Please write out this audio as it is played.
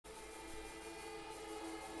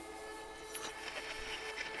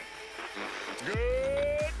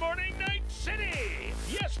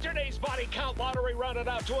body count lottery rounded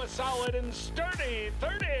out to a solid and sturdy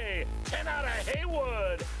 30. 10 out of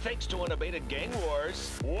Haywood, thanks to unabated gang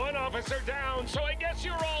wars. One officer down, so I guess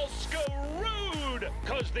you're all screwed,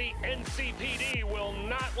 cause the NCPD will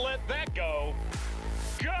not let that go.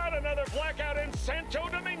 Got another blackout in Santo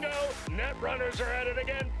Domingo. Net runners are at it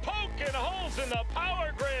again, poking holes in the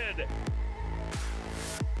power grid.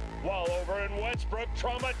 While over in Westbrook,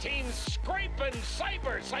 trauma teams scraping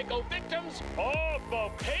cyber psycho victims off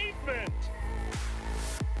the pavement.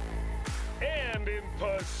 And in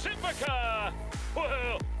Pacifica,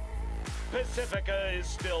 well, Pacifica is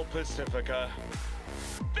still Pacifica.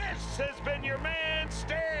 This has been your man,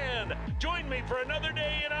 Stan. Join me for another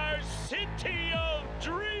day in our City of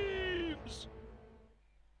Dreams.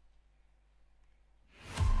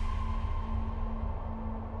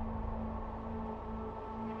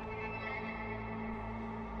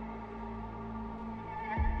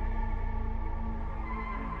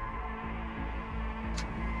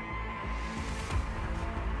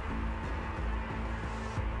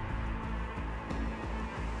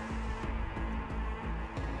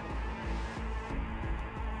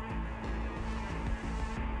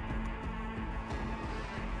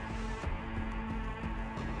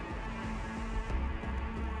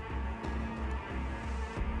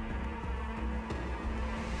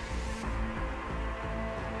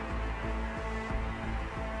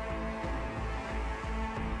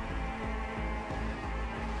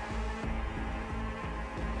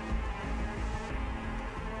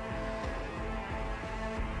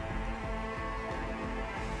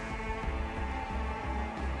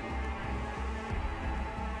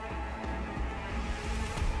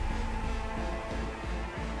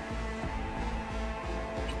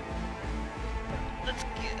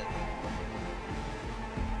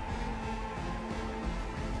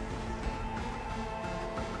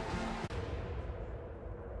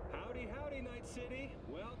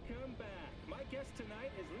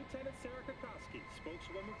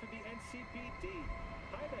 Spokeswoman for the NCPD.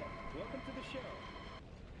 Hi there, welcome to the show.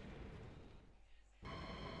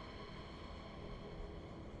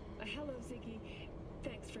 Hello, Ziggy.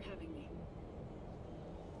 Thanks for having me.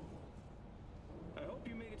 I hope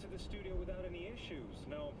you made it to the studio without any issues.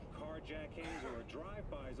 No carjackings or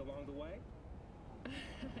drive-bys along the way?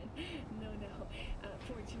 No.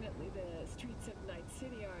 Fortunately, the streets of Night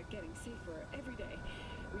City are getting safer every day.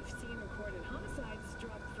 We've seen recorded homicides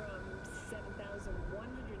drop from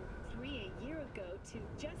 7,103 a year ago to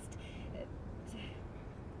just...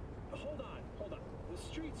 Hold on. The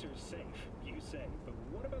streets are safe, you say, but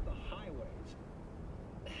what about the highways?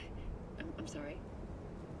 I'm sorry?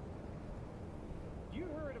 You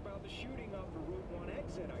heard about the shooting off the Route 1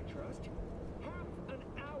 exit, I trust. Half an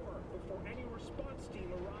hour before any response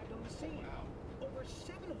team arrived on the scene. Wow. Over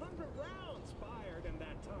 700 rounds fired in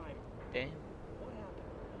that time. Damn. What happened?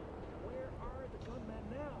 Where are the gunmen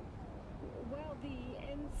now? Well, the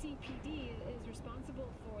NCPD is responsible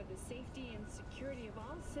for the safety and security of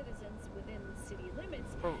all citizens within city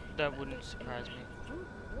limits. Oh, that wouldn't surprise me. Route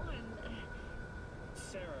 1...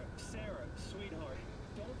 Sarah, sweetheart,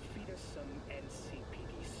 don't feed us some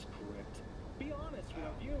NCPD script. Be honest with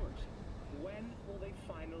our viewers. When will they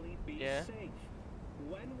finally be safe?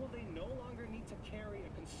 When will they no longer need to carry a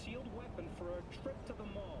concealed weapon for a trip to the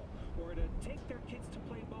mall or to take their kids to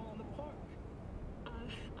play ball in the park?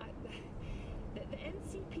 The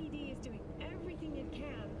NCPD is doing everything it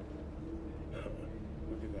can.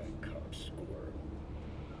 Look at that cop squirm.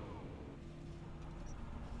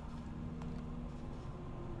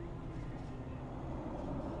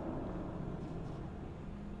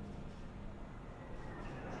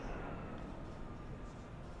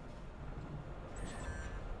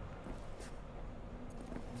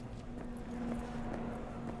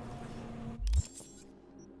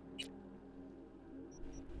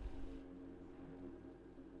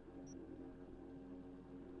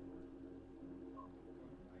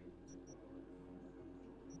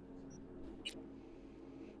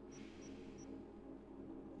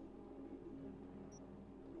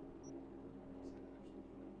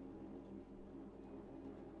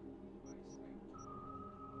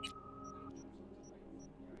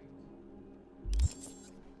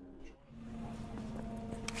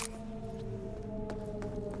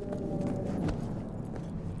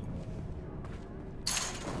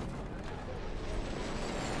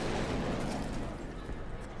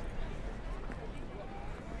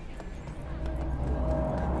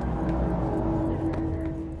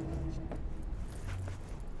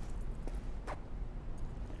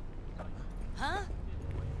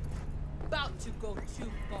 To go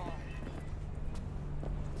too far.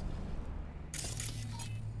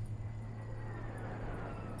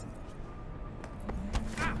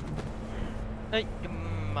 Ay,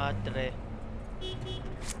 madre.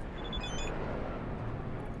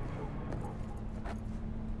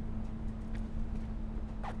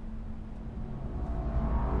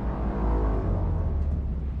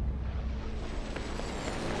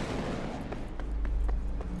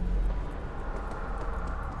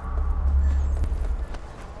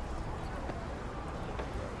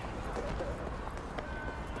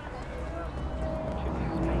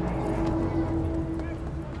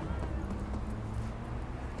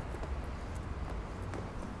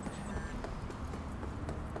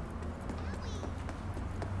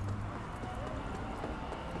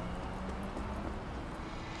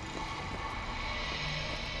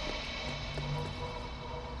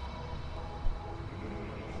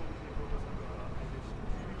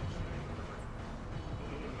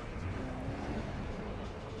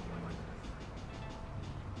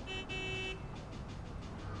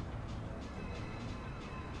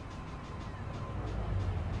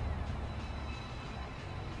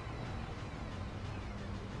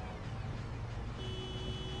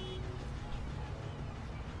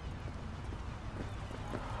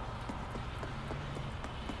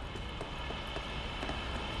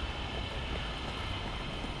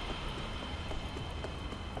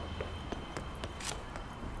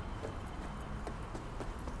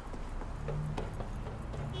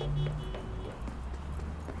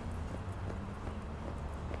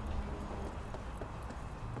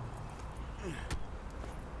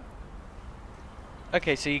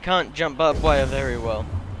 Okay, so you can't jump barbed wire very well.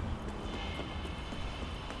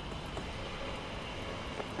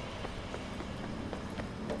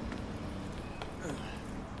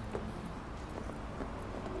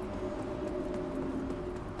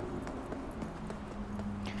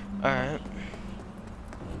 Alright.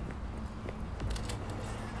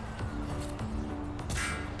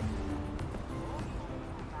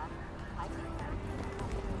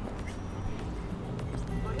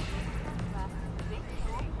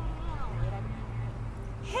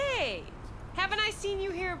 Hey! Haven't I seen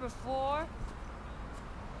you here before?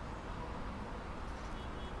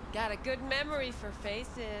 Got a good memory for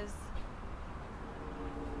faces.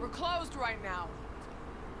 We're closed right now.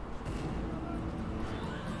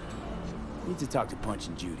 Need to talk to Punch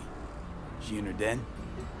and Judy. She in her den?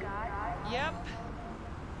 Yep.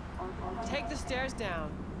 Take the stairs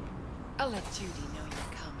down. I'll let Judy know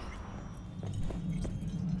you're coming.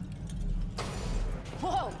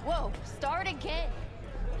 Whoa, whoa, start again.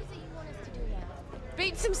 What is it you want us to do now?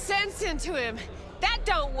 Beat some sense into him. That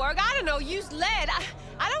don't work. I don't know, use lead.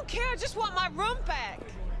 I don't care, I just want my room back.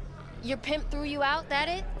 Your pimp threw you out, that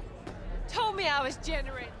it? Told me I was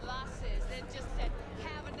generating losses, then just said,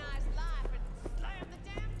 have a nice life, and slammed the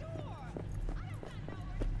damn door. I don't got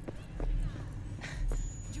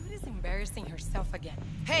nowhere. Judy's embarrassing herself again.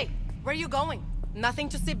 Hey, where are you going? Nothing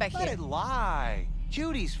to see back Let here. it lie.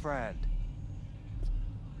 Judy's friend.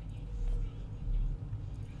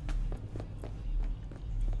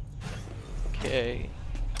 Okay.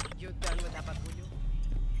 You done with that bagulho?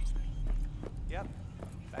 Yep.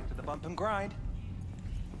 Back to the bump and grind.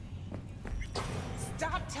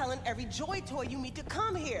 Stop telling every Joy toy you meet to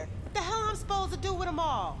come here. The hell I'm supposed to do with them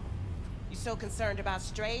all? You so concerned about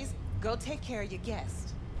strays? Go take care of your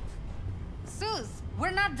guest. Sus,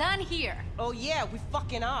 we're not done here. Oh yeah, we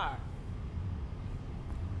fucking are.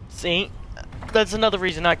 See? That's another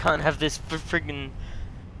reason I can't have this friggin'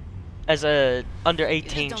 as a under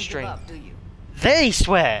 18 stream. Give up, do you? They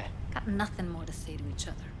swear! Got nothing more to say to each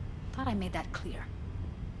other. Thought I made that clear.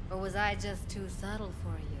 Or was I just too subtle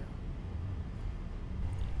for you?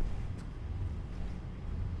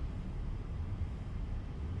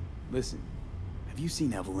 Listen, have you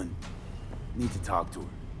seen Evelyn? Need to talk to her.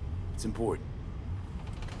 It's important.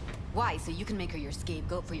 Why? So you can make her your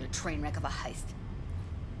scapegoat for your train wreck of a heist?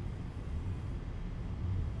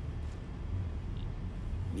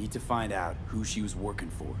 Need to find out who she was working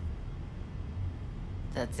for.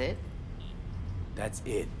 That's it? That's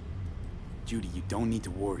it. Judy, you don't need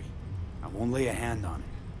to worry. I won't lay a hand on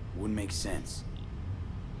it. Wouldn't make sense.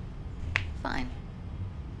 Fine.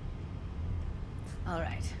 All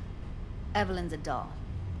right. Evelyn's a doll.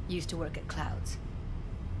 Used to work at Clouds.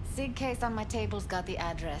 Sig case on my table's got the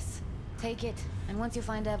address. Take it, and once you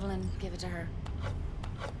find Evelyn, give it to her.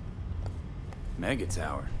 Mega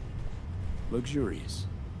tower. Luxurious.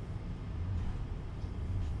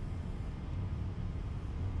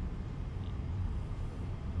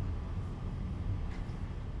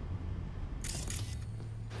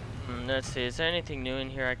 Let's see, is there anything new in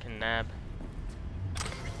here I can nab?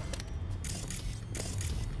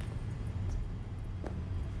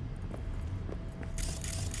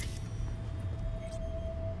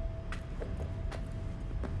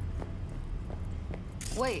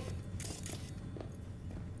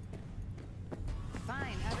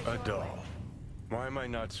 A doll. Why am I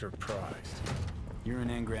not surprised? You're an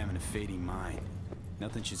engram and a fading mind.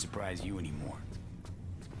 Nothing should surprise you anymore.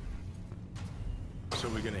 So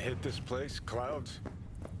we gonna hit this place, Clouds?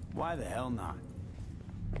 Why the hell not?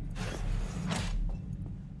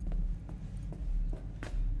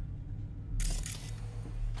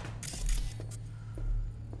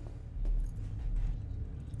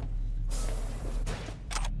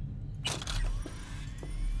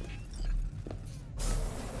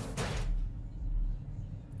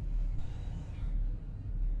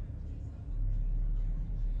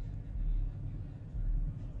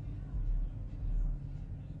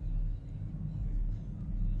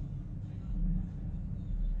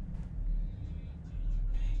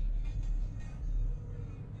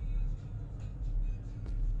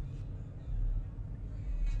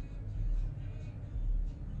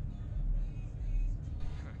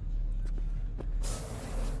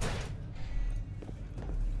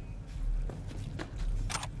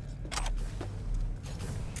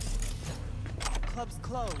 Club's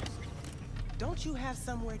closed. Don't you have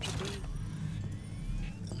somewhere to be?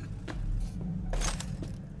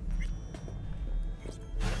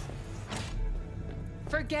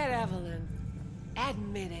 Forget Evelyn.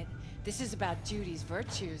 Admit it. This is about Judy's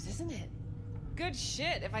virtues, isn't it? Good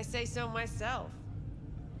shit, if I say so myself.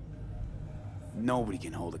 Nobody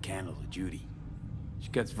can hold a candle to Judy. She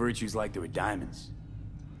cuts virtues like they were diamonds.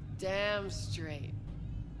 Damn straight.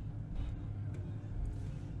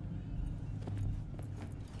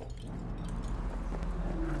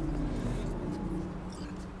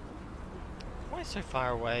 Why so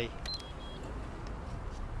far away?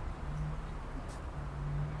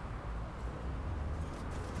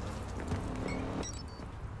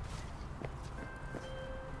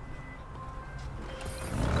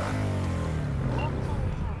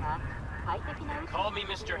 Call me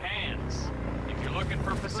Mr. Hands. If you're looking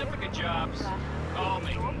for Pacifica jobs, call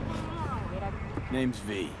me. Name's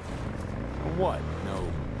V. What? No,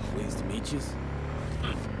 pleased to meet you?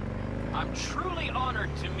 I'm truly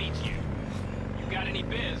honored to meet you. You got any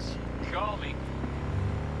biz? Call me.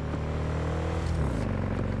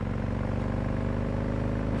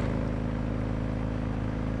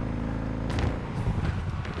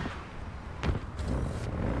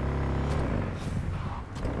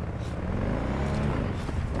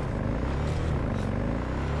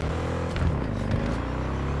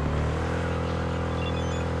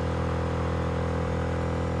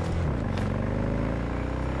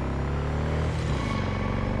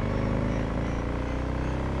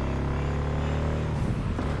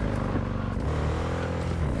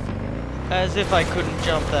 As if I couldn't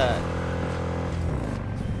jump that.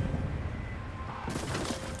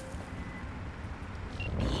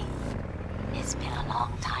 It's been a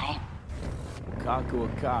long time. Kaku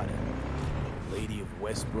Okada, Lady of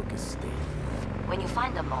Westbrook Estate. When you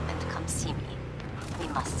find a moment, come see me. We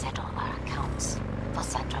must settle our accounts for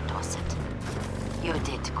Sandra Dorset. You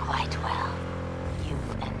did quite well. You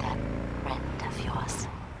and that friend of yours.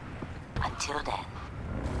 Until then.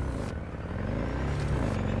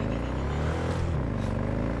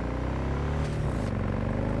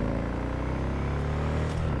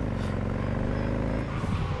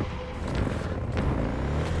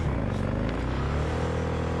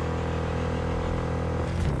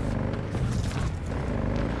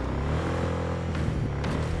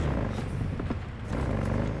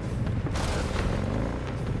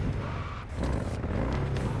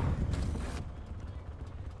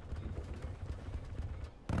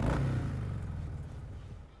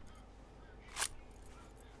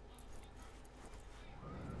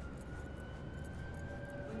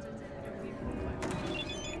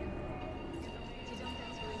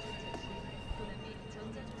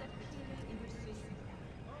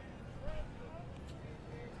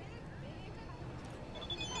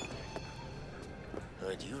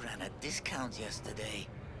 Heard you ran a discount yesterday.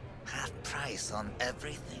 Half price on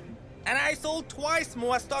everything. And I sold twice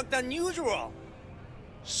more stock than usual.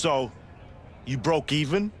 So, you broke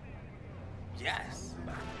even? Yes.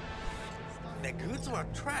 The goods were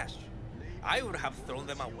trash. I would have thrown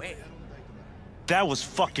them away. That was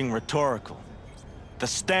fucking rhetorical. The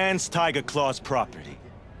stand's Tiger Claw's property,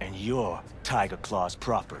 and you're Tiger Claw's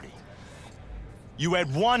property. You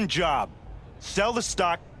had one job. Sell the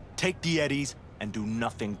stock, take the eddies, and do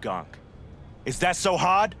nothing gunk. Is that so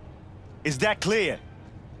hard? Is that clear?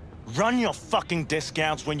 Run your fucking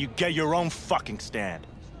discounts when you get your own fucking stand.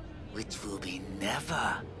 Which will be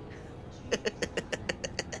never.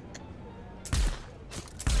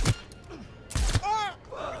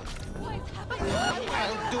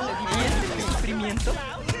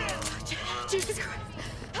 Jesus Christ!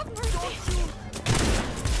 Have mercy!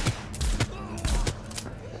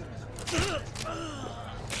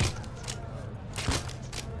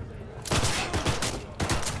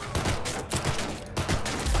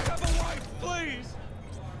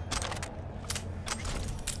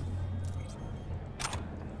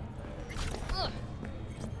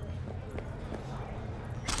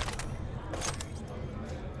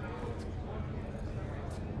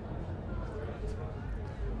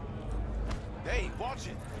 Hey, watch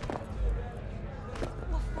it.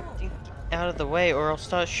 Get out of the way or I'll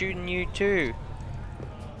start shooting you too.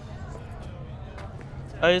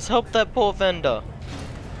 I just helped that poor vendor.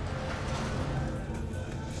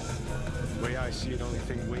 The way I see it, only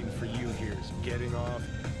thing waiting for you here is getting off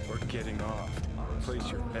or getting off. Place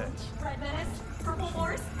your bets. Red Menace, Purple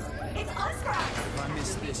Horse, it's us guys! If I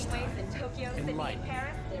miss this time, in Tokyo, Sydney, and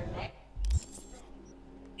Paris, they're next.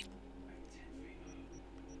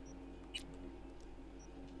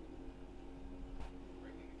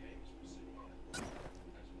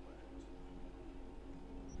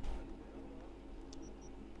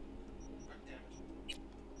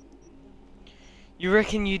 You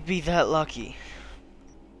reckon you'd be that lucky?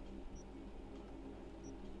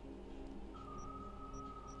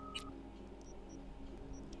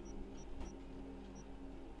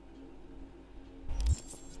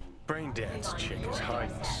 Braindance chick is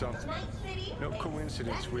hiding something. No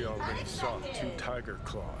coincidence we already saw 2 tiger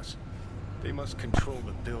claws. They must control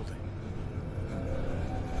the building.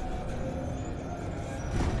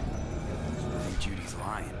 I think Judy's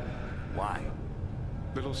lying. Why?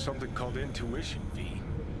 Little something called intuition, V.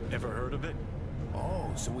 Ever heard of it?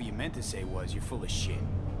 Oh, so what you meant to say was you're full of shit.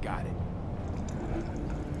 Got it.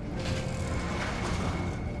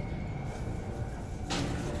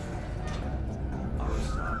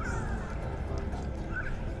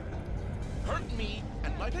 Hurt me,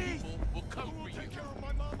 and my people will come for you.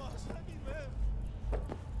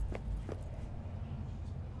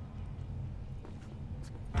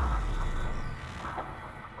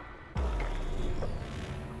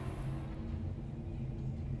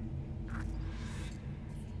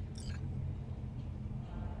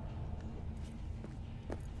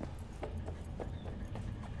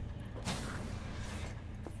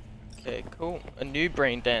 Okay, cool. A new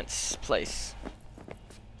Braindance place.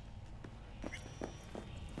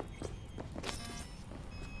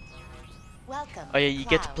 Welcome. Oh yeah, you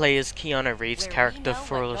get to play as Keanu Reeves' character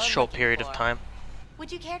for a short period of time.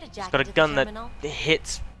 Would you care to jack He's got a into the gun that terminal?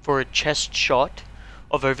 hits for a chest shot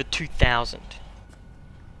of over 2,000.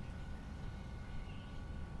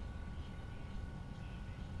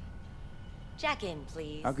 Jack in,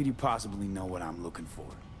 please. How could you possibly know what I'm looking for?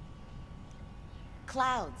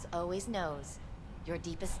 Clouds always knows. Your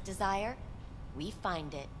deepest desire, we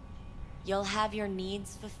find it. You'll have your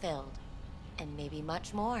needs fulfilled. And maybe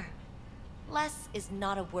much more. Less is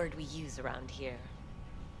not a word we use around here.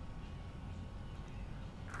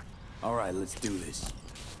 Alright, let's do this.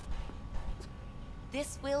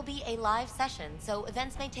 This will be a live session, so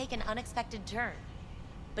events may take an unexpected turn.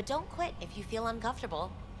 But don't quit if you feel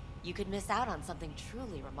uncomfortable. You could miss out on something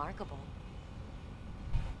truly remarkable.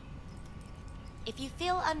 If you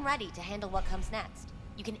feel unready to handle what comes next,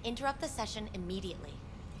 you can interrupt the session immediately.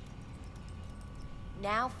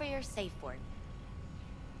 Now for your safe word.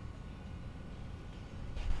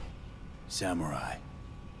 Samurai.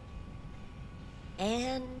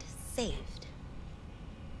 And saved.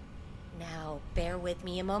 Now, bear with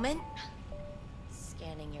me a moment.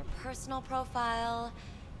 Scanning your personal profile.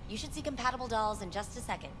 You should see compatible dolls in just a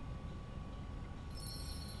second.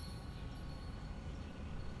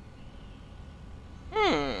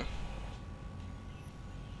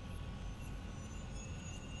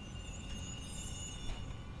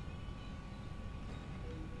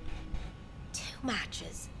 Two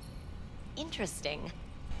matches. Interesting.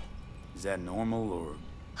 Is that normal or...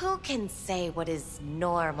 Who can say what is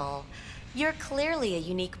normal? You're clearly a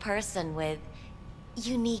unique person with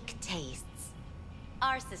unique tastes.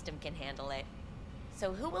 Our system can handle it.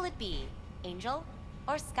 So who will it be? Angel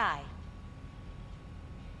or Sky?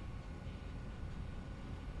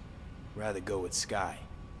 Rather go with Sky.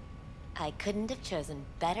 I couldn't have chosen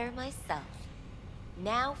better myself.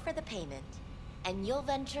 Now for the payment, and you'll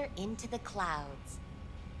venture into the clouds.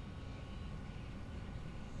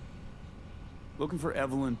 Looking for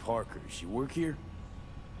Evelyn Parker. She work here?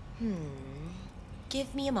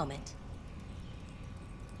 Give me a moment.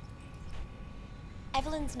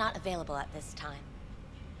 Evelyn's not available at this time.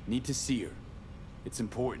 Need to see her. It's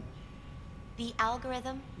important. The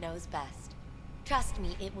algorithm knows best. Trust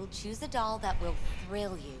me, it will choose a doll that will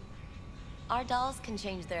thrill you. Our dolls can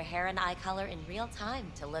change their hair and eye color in real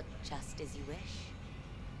time to look just as you wish.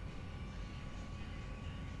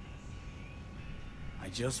 I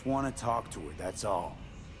just want to talk to her, that's all.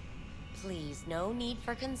 Please, no need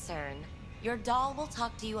for concern. Your doll will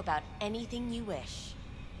talk to you about anything you wish.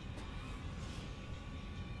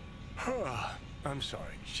 I'm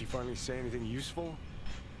sorry. Did she finally say anything useful?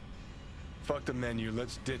 Fuck the menu.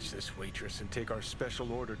 Let's ditch this waitress and take our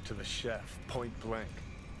special order to the chef, point blank.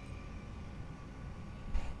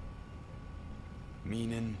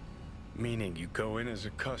 Meaning? Meaning you go in as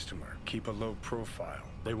a customer, keep a low profile.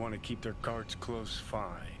 They want to keep their cards close,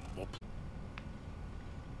 fine. Well,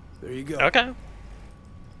 there you go. Okay.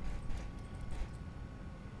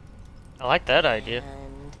 I like that idea.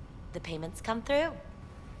 And the payments come through.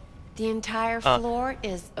 The entire floor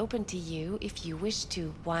is open to you if you wish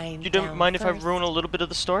to wind You down don't mind if I first. ruin a little bit of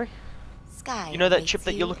the story? Sky You know that awaits chip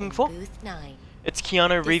that you you're looking in for? Booth 9. It's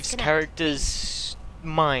Keanu Reeves' Disconnect. character's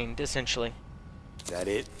mind, essentially. Is that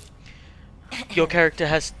it? Your character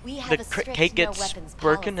has We have the a strict cake no gets weapons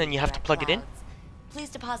broken policy and you have here to at plug it in. Clouds. Please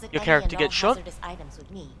deposit Your any character and gets all shot, hazardous items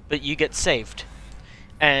with me. but you get saved.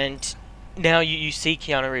 And now you see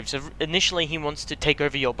Keanu Reeves. Initially he wants to take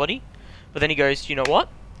over your body, but then he goes, you know what?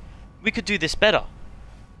 We could do this better.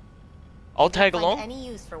 I'll tag Find along, any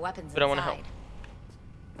use for weapons but I want to help. inside.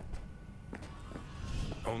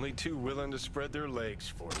 only two willing to spread their legs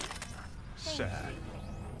for you. Sad.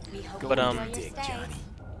 We hope But, you enjoy your Dick, stay. Johnny.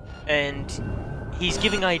 And he's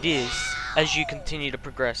giving ideas as you continue to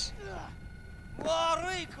progress.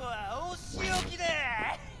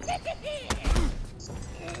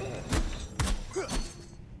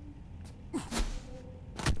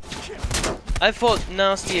 I fought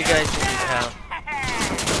nastier guys than you, pal.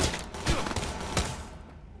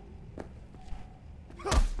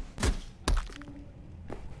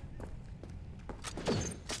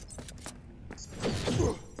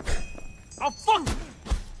 Oh fuck!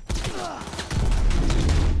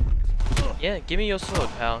 Yeah, give me your sword,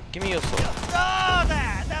 pal. Give me your sword.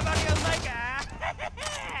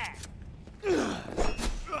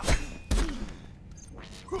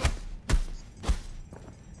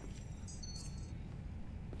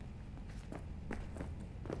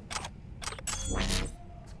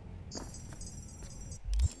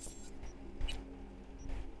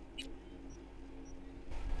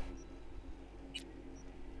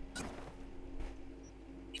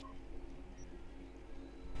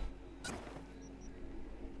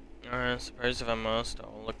 I suppose if I'm master,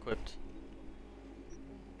 I'll equip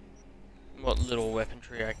what little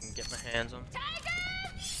weaponry I can get my hands on.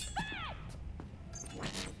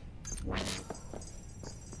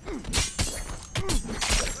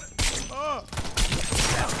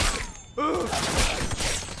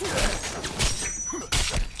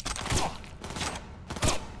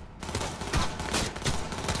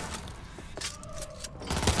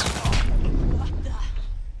 What the?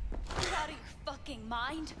 You out of your fucking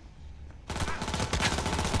mind?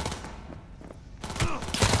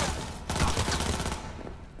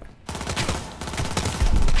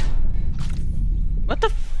 What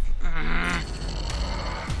the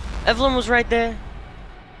Evelyn was right there.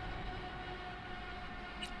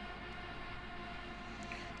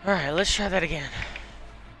 Alright, let's try that again.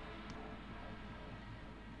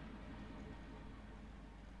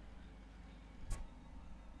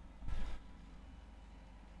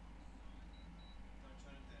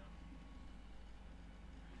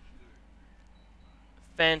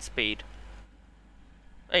 Fan speed.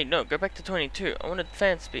 Hey, no, go back to 22. I wanted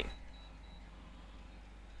fan speed.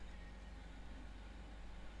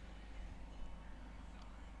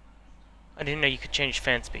 I didn't know you could change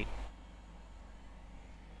fan speed.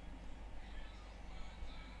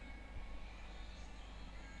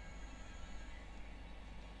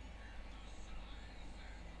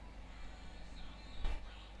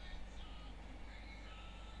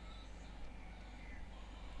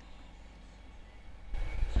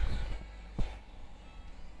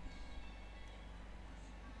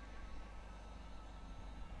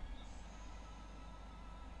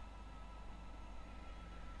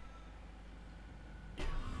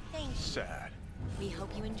 Thanks. Sad. We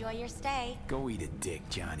hope you enjoy your stay. Go eat a dick,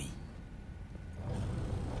 Johnny.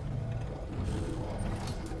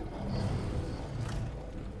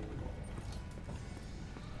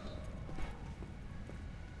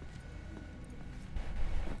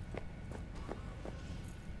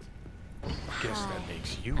 Guess that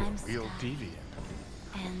makes you I'm a real Sky.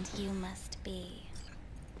 deviant. And you must be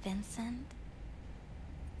Vincent?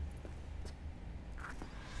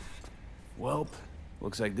 Welp,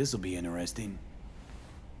 looks like this'll be interesting.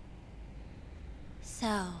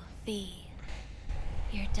 So, V,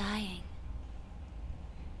 you're dying.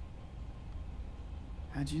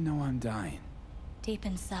 How'd you know I'm dying? Deep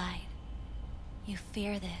inside, you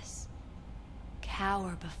fear this.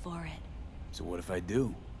 Cower before it. So what if I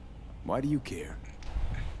do? Why do you care?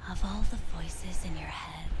 Of all the voices in your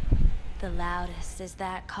head, the loudest is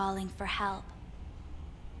that calling for help.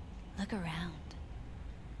 Look around.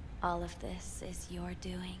 All of this is your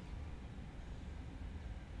doing.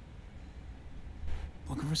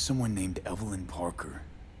 Looking for someone named Evelyn Parker.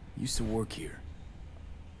 Used to work here.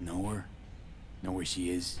 Know her? Know where she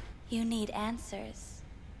is? You need answers.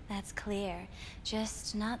 That's clear.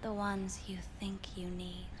 Just not the ones you think you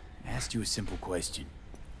need. I asked you a simple question.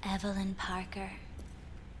 Evelyn Parker.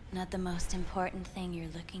 Not the most important thing you're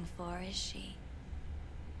looking for, is she?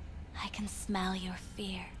 I can smell your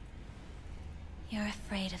fear. You're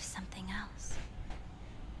afraid of something else.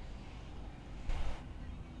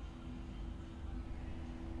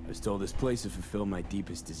 I was told this place would fulfill my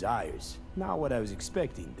deepest desires. Not what I was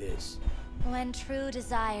expecting, this. When true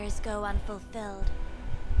desires go unfulfilled,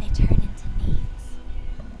 they turn into needs.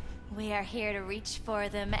 We are here to reach for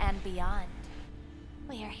them and beyond.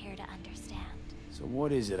 We are here to understand. So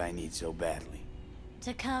what is it I need so badly?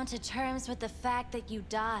 To come to terms with the fact that you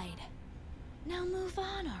died. Now move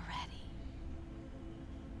on already.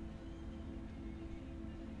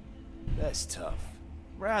 That's tough.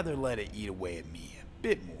 Rather let it eat away at me a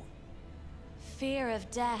bit more. Fear of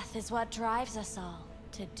death is what drives us all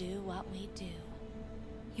to do what we do.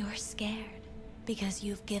 You're scared because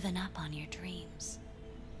you've given up on your dreams.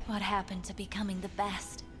 What happened to becoming the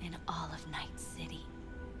best in all of Night City?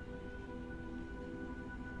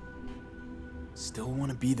 Still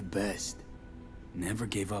want to be the best. Never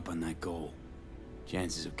gave up on that goal.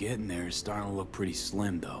 Chances of getting there is starting to look pretty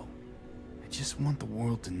slim, though. I just want the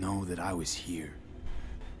world to know that I was here.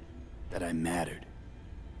 That I mattered.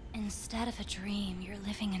 Instead of a dream, you're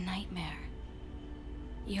living a nightmare.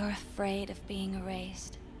 You're afraid of being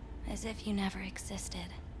erased, as if you never existed.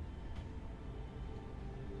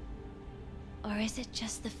 Or is it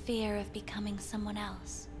just the fear of becoming someone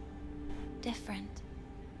else? Different?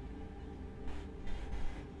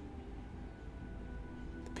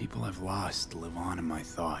 The people I've lost live on in my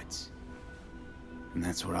thoughts. And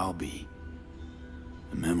that's what I'll be.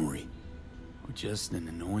 A memory. Or just an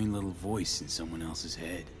annoying little voice in someone else's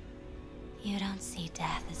head. You don't see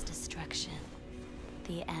death as destruction,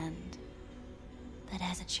 the end, but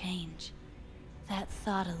as a change. That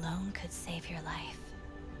thought alone could save your life.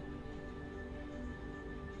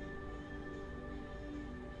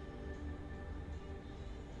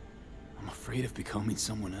 I'm afraid of becoming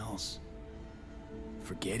someone else.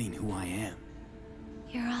 Forgetting who I am.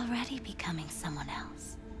 You're already becoming someone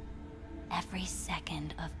else. Every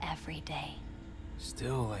second of every day.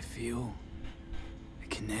 Still, I feel a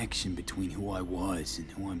connection between who I was and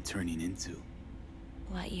who I'm turning into.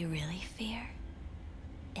 What you really fear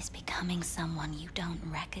is becoming someone you don't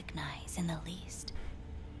recognize in the least.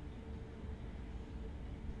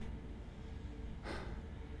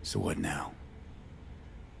 So what now?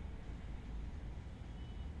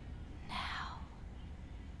 Now,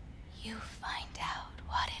 you find out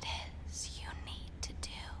what it is you need to do.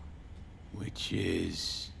 Which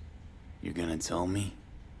is... You're gonna tell me?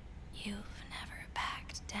 You've never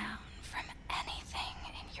backed down from anything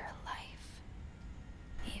in your life.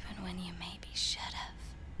 Even when you maybe should have.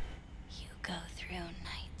 You go through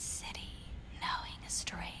Night City knowing a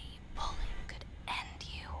stray bullet could end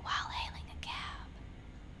you while hailing a cab.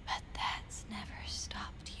 But that's never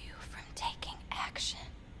stopped you from taking action.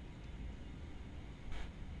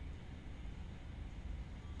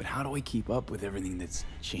 But how do I keep up with everything that's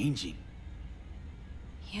changing?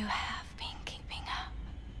 You have been keeping up.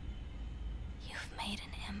 You've made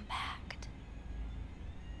an impact.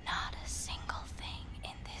 Not a single thing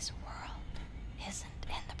in this world isn't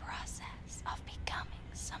in the process of becoming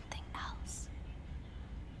something else.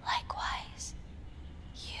 Likewise,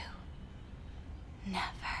 you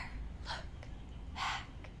never look back.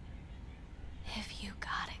 If you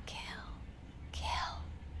gotta kill, kill.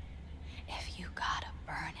 If you gotta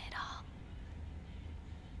burn it all.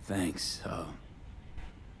 Thanks,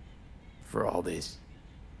 for all this.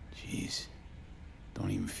 Jeez.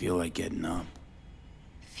 Don't even feel like getting up.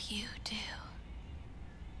 Few do.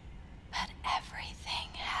 But everything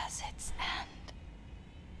has its end.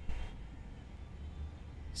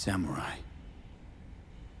 Samurai.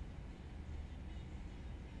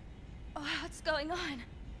 Oh, what's going on?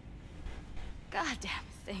 Goddamn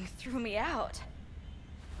thing threw me out.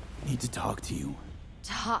 I need to talk to you.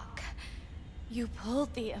 Talk? You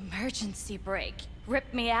pulled the emergency brake.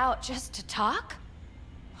 Ripped me out just to talk?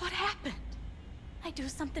 What happened? I do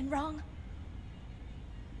something wrong?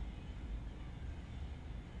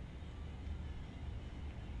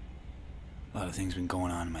 A lot of things been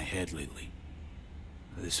going on in my head lately.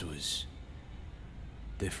 This was...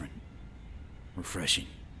 different. Refreshing.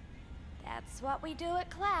 That's what we do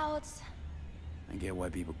at Clouds. I get why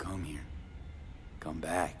people come here. Come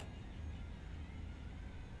back.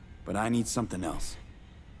 But I need something else.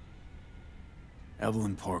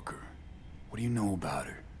 Evelyn Parker. What do you know about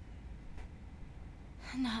her?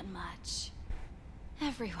 Not much.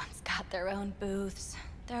 Everyone's got their own booths,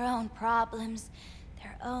 their own problems,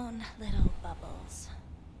 their own little bubbles.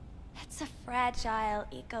 It's a fragile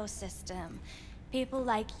ecosystem. People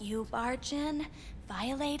like you barge in,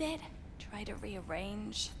 violate it, try to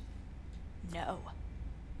rearrange. No.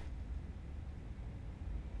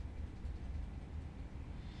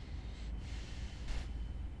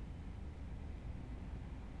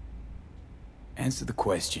 Answer the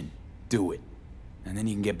question. Do it. And then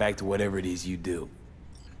you can get back to whatever it is you do.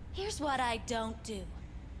 Here's what I don't do.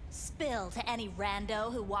 Spill to any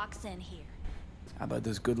rando who walks in here. How about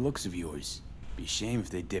those good looks of yours? Be a shame if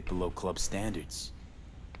they dip below club standards.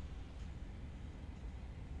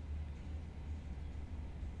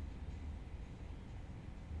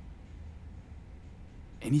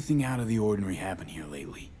 Anything out of the ordinary happen here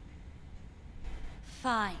lately?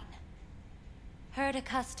 Fine. Heard a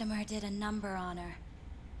customer did a number on her.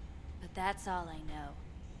 But that's all I know.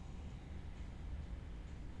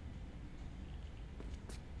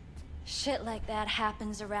 Shit like that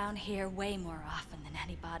happens around here way more often than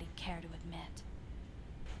anybody'd care to admit.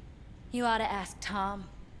 You ought to ask Tom.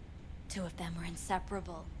 Two of them were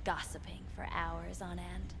inseparable, gossiping for hours on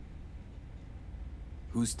end.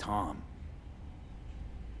 Who's Tom?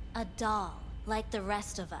 A doll, like the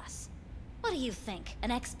rest of us. What do you think, an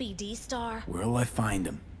XBD star? Where'll I find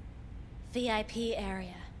him? VIP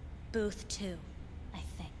area. Booth 2, I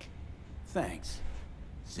think. Thanks.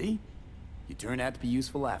 See? You turned out to be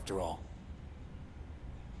useful after all.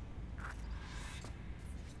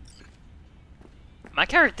 My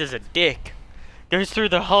character's a dick. Goes through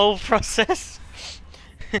the whole process.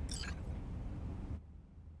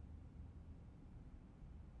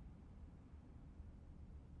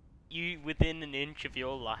 You within an inch of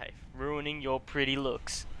your life, ruining your pretty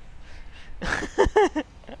looks.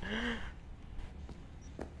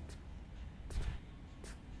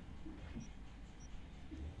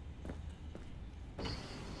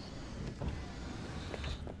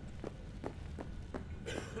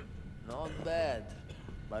 Not bad,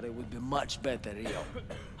 but it would be much better, Rio.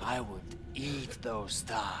 I would eat those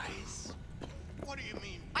thighs. What do you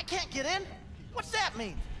mean? I can't get in? What's that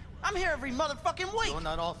mean? I'm here every motherfucking week! You're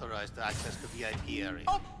not authorized to access the VIP area.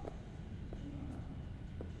 Oh!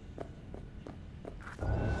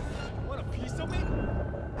 Want a piece of me?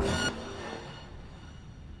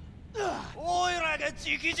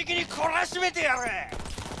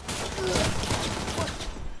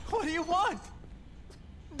 What do you want?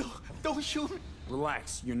 Don't shoot me.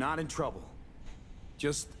 Relax, you're not in trouble.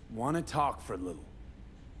 Just want to talk for a little.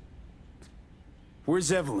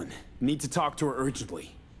 Where's Evelyn? Need to talk to her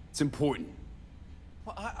urgently. It's important.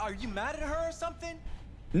 Well, are you mad at her or something?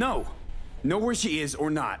 No. Know where she is or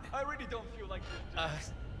not. I really don't feel like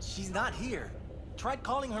this. She's not here. Tried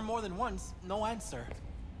calling her more than once, no answer.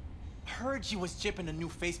 Heard she was chipping a new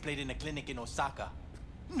faceplate in a clinic in Osaka.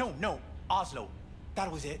 No, Oslo.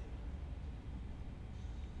 That was it.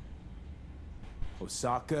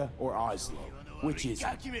 Osaka or Oslo? Which is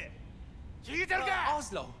it?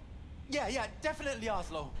 Oslo. Yeah, definitely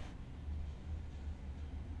Oslo.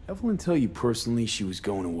 Evelyn tell you personally she was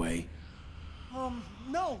going away?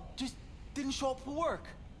 No, just didn't show up for work.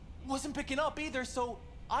 Wasn't picking up either, so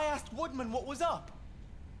I asked Woodman what was up.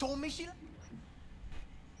 Told me she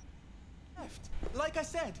left. Like I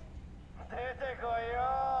said.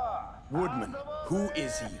 Woodman, who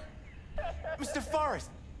is he? Mr. Forrest,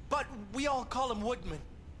 but we all call him Woodman.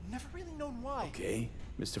 Never really known why. Okay,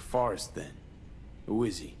 Mr. Forrest then. Who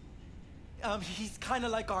is he? He's kind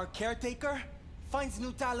of like our caretaker. Finds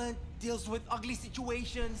new talent, deals with ugly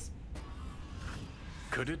situations.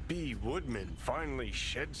 Could it be Woodman finally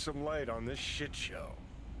shed some light on this shit show?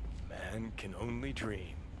 Man can only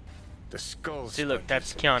dream. The skull. See, look,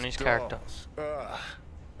 that's Keanu's character.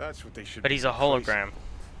 That's what they should. But he's a hologram.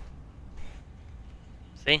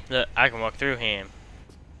 See, look, I can walk through him.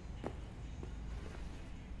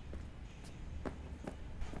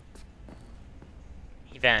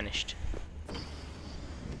 He vanished.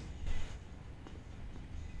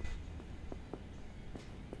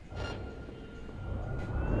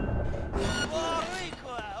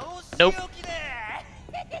 Nope.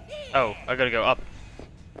 Oh, I gotta go up.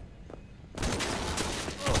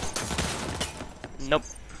 Nope.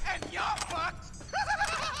 And you're fucked.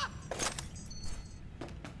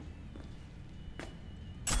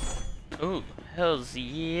 Ooh, hells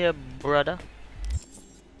yeah, brother.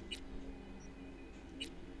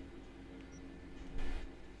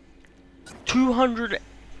 $200.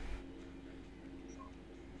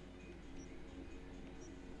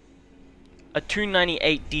 A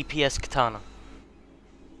 298 DPS katana.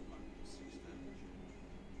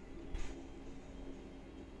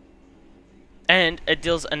 And it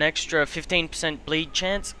deals an extra 15% bleed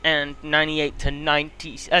chance and 78 to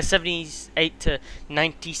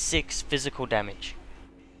 96 physical damage.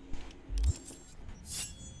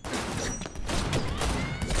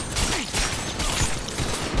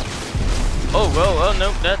 Oh, whoa,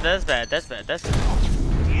 no, that's bad, that's bad, that's bad.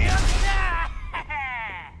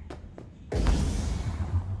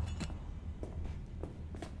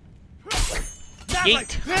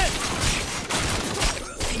 Yeet.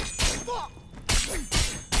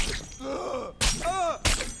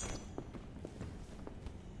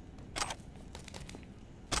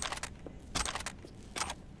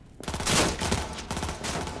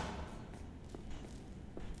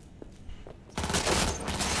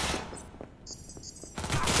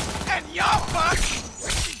 And you're fucked!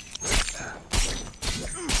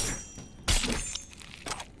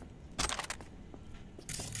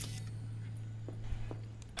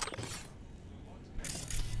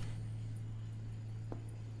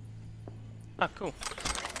 Ah, cool.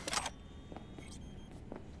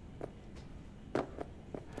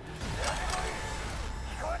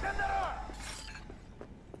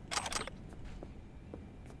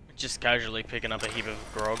 Just casually picking up a heap of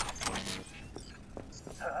grog.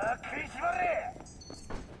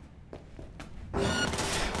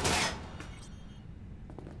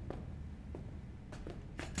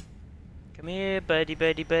 Come here, buddy,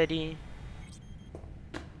 buddy, buddy.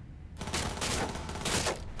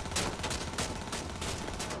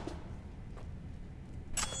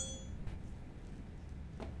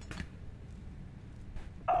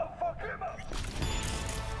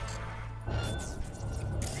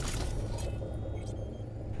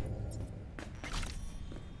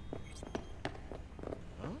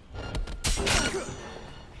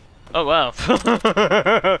 Oh wow.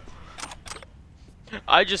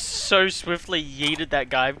 I just so swiftly yeeted that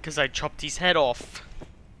guy because I chopped his head off.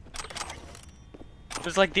 It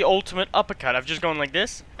was like the ultimate uppercut. I've just gone like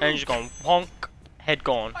this and just gone wonk, head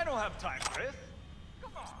gone. I don't have time for this.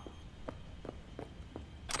 Come on.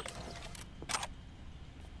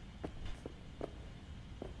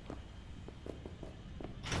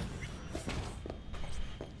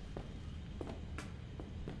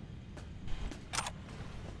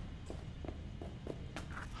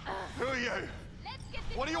 Who are you?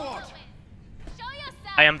 What do you want?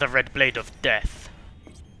 I am the Red Blade of Death.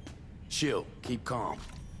 Chill, keep calm.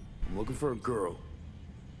 I'm looking for a girl.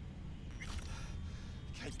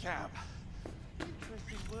 Okay, Cam.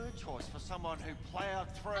 Interesting word choice for someone who plowed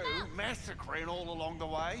through, massacring all along the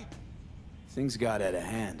way. Things got out of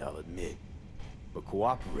hand, I'll admit. But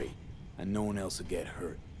cooperate, and no one else will get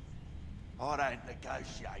hurt. I don't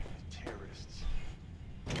negotiate with terrorists.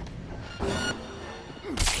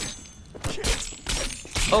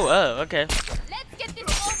 Oh, okay. Let's get this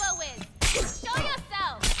over with. Show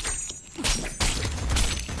yourself.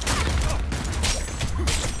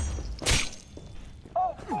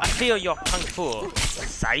 I feel your kung fu,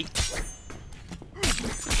 sight.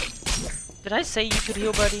 Did I say you could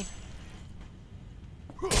heal, buddy?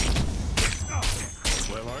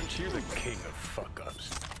 Well, aren't you the king of fuck-ups?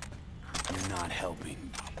 You're not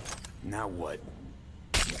helping. Now what?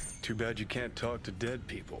 Too bad you can't talk to dead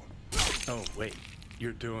people. Oh, wait.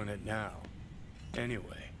 You're doing it now.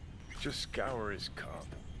 Anyway, just scour his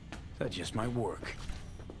comp. That just might work.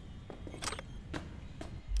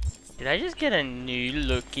 Did I just get a new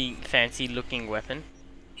looking, fancy looking weapon?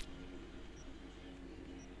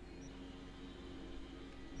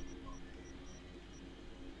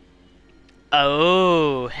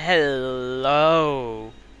 Oh,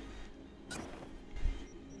 hello.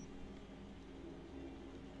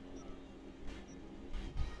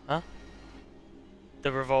 Huh?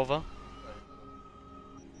 The revolver?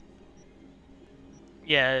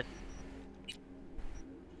 Yeah.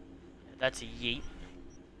 That's a yeet.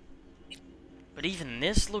 But even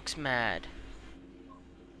this looks mad.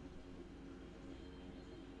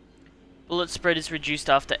 Bullet spread is reduced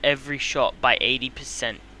after every shot by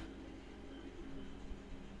 80%.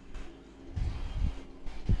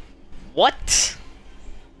 What?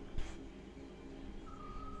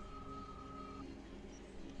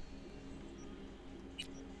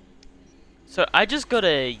 So I just got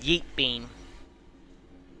a yeet beam.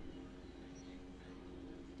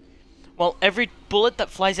 Well, every bullet that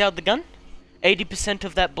flies out of the gun, 80%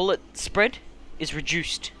 of that bullet spread is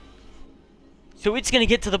reduced. So it's gonna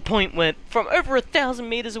get to the point where, from over 1,000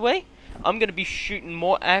 meters away, I'm gonna be shooting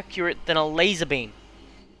more accurate than a laser beam.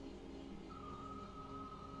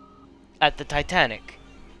 At the Titanic.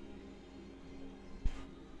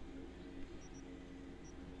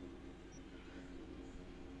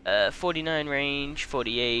 Uh, 49 range,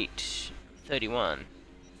 48, 31,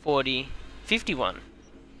 40, 51.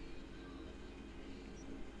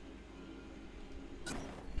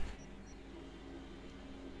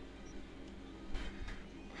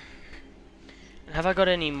 And have I got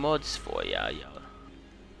any mods for ya, yo?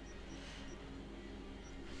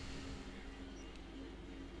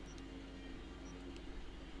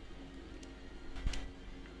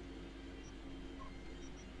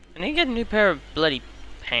 I need to get a new pair of bloody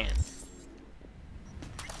pants.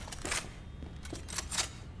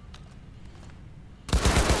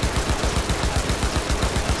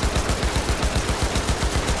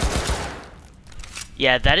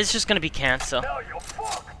 Yeah, that is just gonna be cancer. Now you're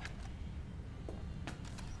fucked.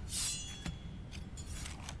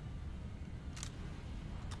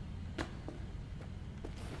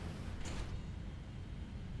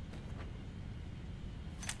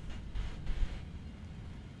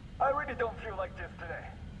 I really don't feel like this today.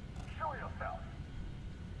 Show yourself.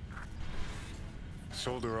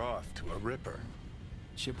 Sold her off to a ripper.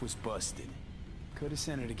 Ship was busted. Could have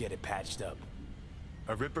sent her to get it patched up.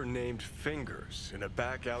 A ripper named Fingers in a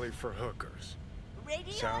back alley for hookers.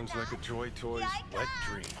 Radio Sounds like a Joy Toys wet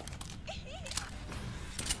dream.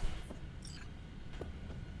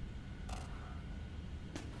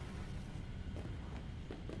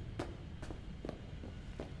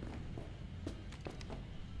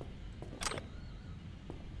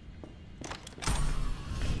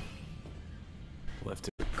 Left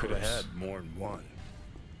it. Could have had more than one.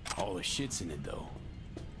 All the shit's in it though.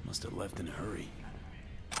 Must have left in a hurry.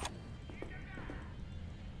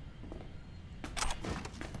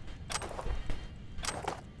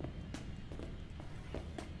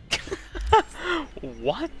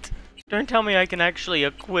 What? Don't tell me I can actually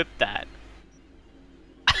equip that.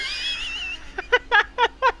 I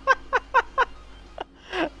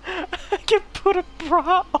can put a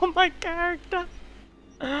bra on my character.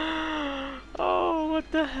 Oh,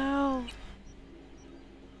 what the hell?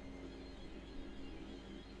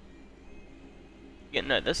 Yeah,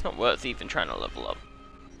 no, that's not worth even trying to level up.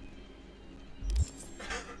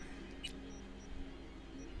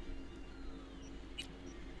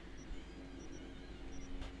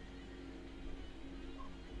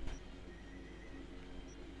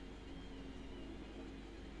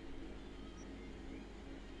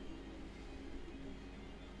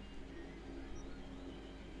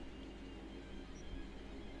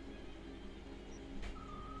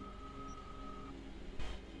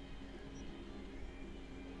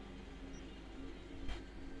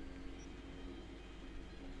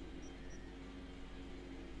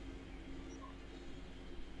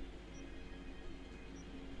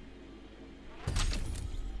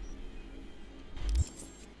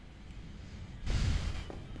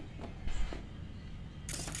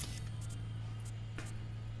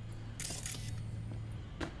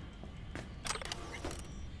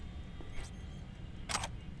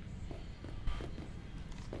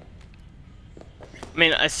 I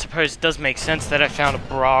mean, I suppose it does make sense that I found a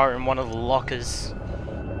bra in one of the lockers.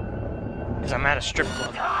 Because I'm at a strip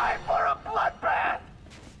club. Time for a bloodbath!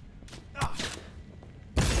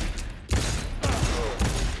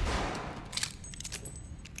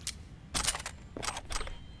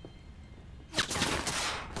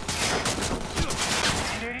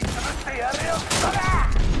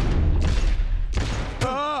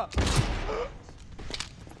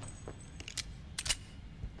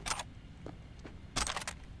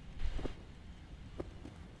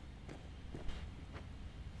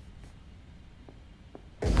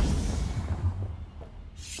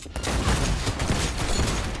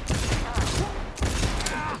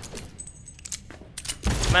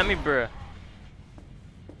 Come at me, bruh.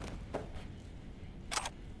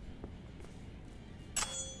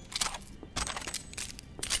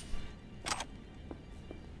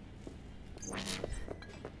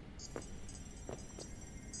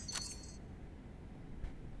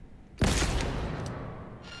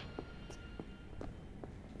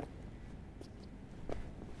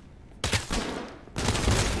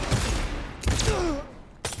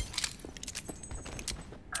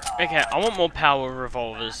 Okay, I want more power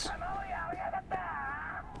revolvers.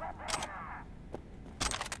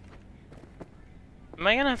 Am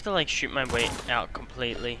I gonna have to like shoot my way out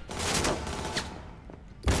completely?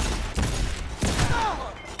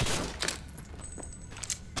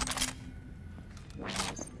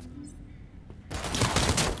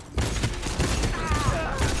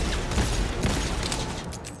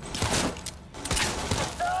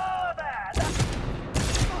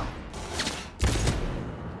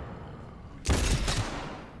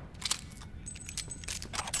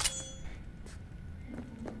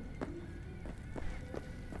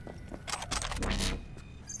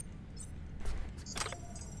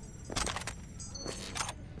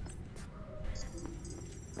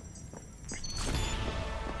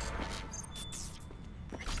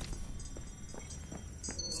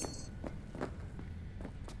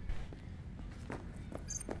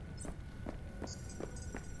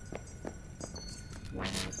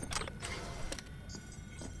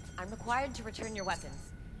 required to return your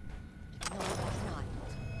weapons. No, that's not.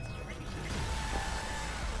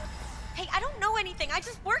 Hey, I don't know anything. I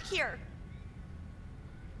just work here.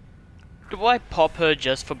 Do I pop her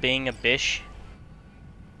just for being a bish?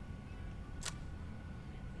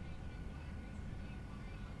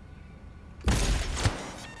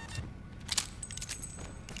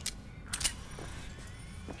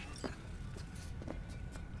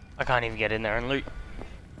 I can't even get in there and loot.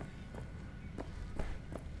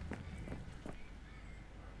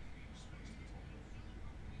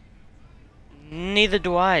 Neither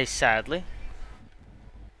do I, sadly.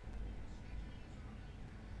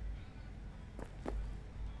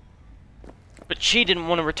 But she didn't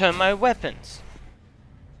want to return my weapons.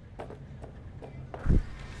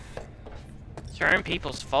 It's her own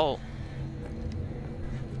people's fault.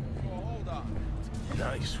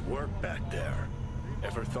 Nice work back there.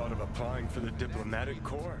 Ever thought of applying for the diplomatic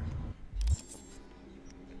corps?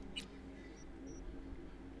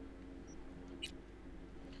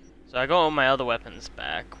 So I got all my other weapons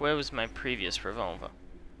back. Where was my previous revolver?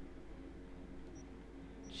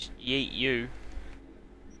 Just yeet you.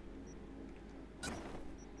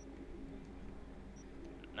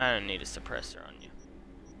 I don't need a suppressor on you.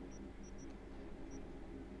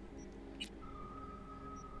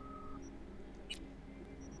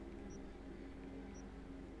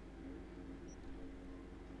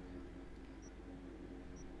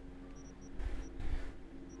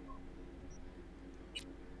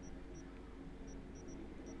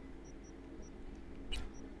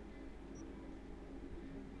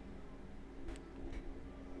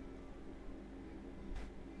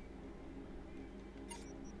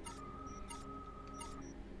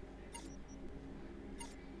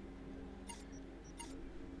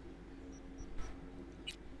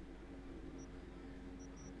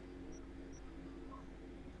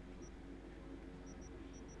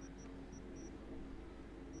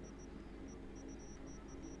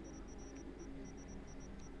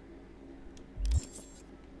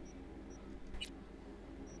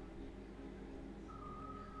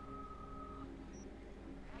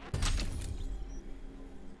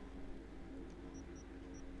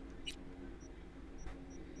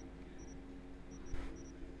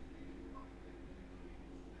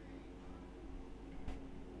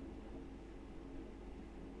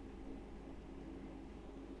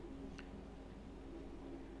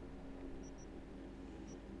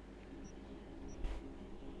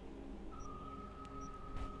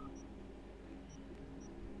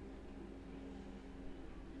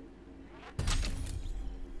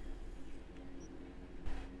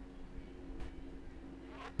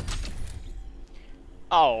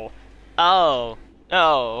 Oh. Oh.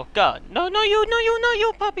 Oh, God. No, no,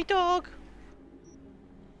 you, puppy dog.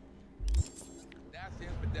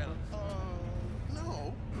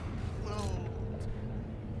 No.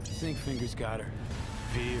 Think Fingers got her.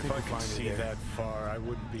 V, if I could see that far, I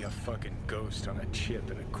wouldn't be a fucking ghost on a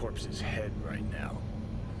chip in a corpse's head right now.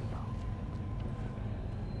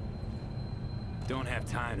 Don't have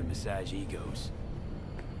time to massage egos.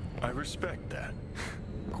 I respect that.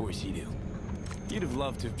 Of course you do. You'd have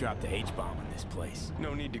loved to have dropped the H-bomb on this place.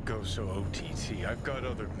 No need to go so OTT. I've got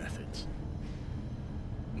other methods.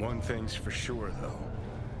 One thing's for sure, though.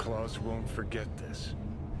 Claus won't forget this.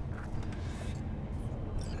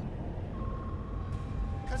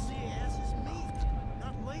 Cause the ass is meat,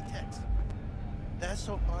 not latex. That's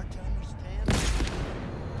so hard to understand.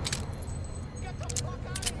 Get the fuck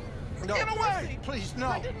out of here! No, get away! Please,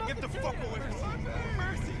 no! Get the fuck away from me!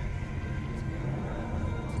 Mercy!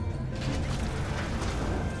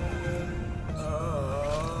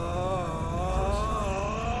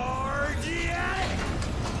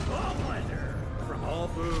 From all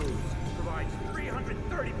foods. Provides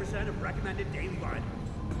 330% of recommended daily vitamins.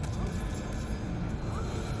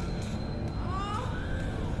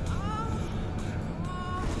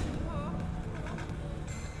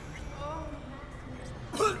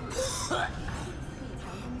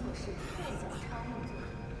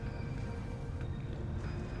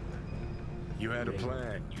 You had a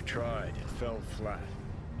plan, you tried, it fell flat.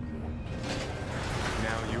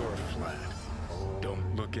 Now you're flat.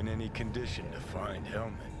 Don't look in any condition to find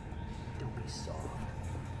Hellman. Don't be soft.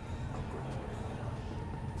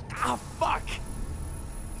 Ah, fuck!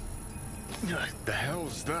 The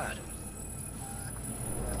hell's that?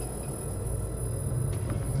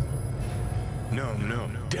 No,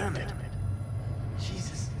 damn it!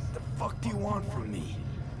 Jesus, the fuck do you want from me?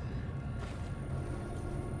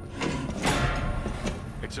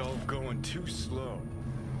 It's all going too slow.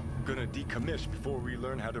 Gonna decommiss before we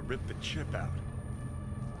learn how to rip the chip out.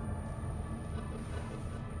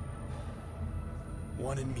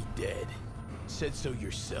 Wanted me dead. Said so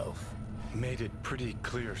yourself. Made it pretty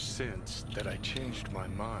clear since that I changed my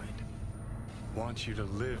mind. Want you to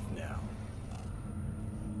live now.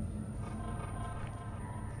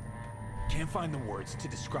 Can't find the words to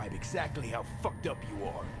describe exactly how fucked up you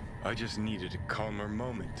are. I just needed a calmer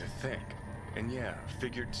moment to think. And yeah,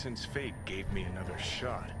 figured since fate gave me another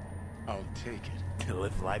shot, I'll take it. To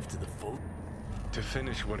live life to the full? To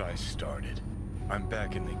finish what I started. I'm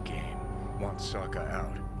back in the game. Want Sokka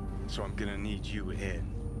out. So I'm gonna need you in.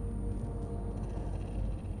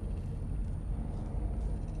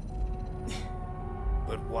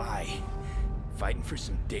 But why? Fighting for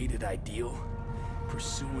some dated ideal?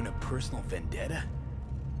 Pursuing a personal vendetta?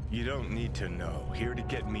 You don't need to know. Here to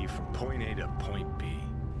get me from point A to point B.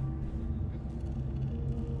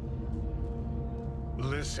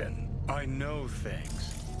 Listen, I know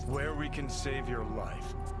things. Where we can save your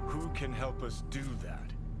life. Who can help us do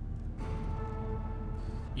that?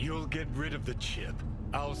 You'll get rid of the chip.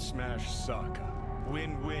 I'll smash Sokka.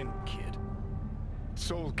 Win-win, kid.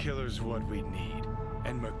 Soul Killer's what we need,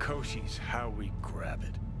 and Mikoshi's how we grab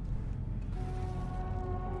it.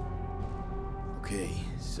 Okay,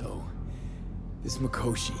 so... this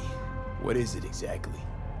Mikoshi, what is it exactly?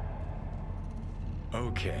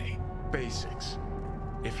 Okay, basics.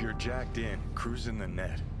 If you're jacked in, cruising the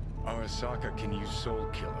net, Arasaka can use Soul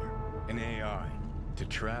Killer, an AI, to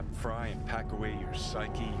trap, fry, and pack away your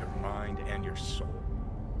psyche, your mind, and your soul.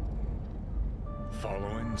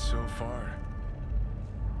 Following so far?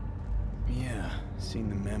 Yeah, seen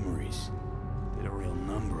the memories. Did a real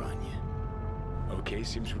number on you. Okay,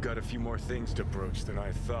 seems we got a few more things to broach than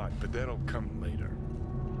I thought, but that'll come later.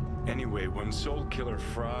 Anyway, when Soul Killer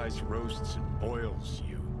fries, roasts, and boils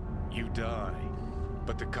you, you die.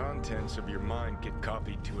 But the contents of your mind get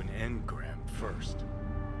copied to an engram first.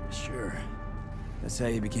 Sure. That's how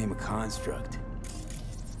you became a construct.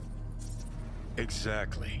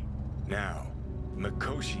 Exactly. Now,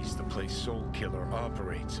 Mikoshi's the place Soul Killer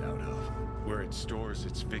operates out of, where it stores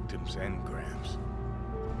its victims' engrams.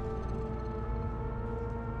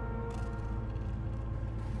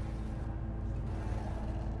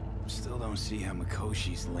 Still don't see how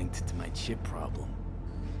Mikoshi's linked to my chip problem.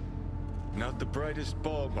 Not the brightest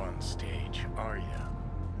bulb on stage, are ya?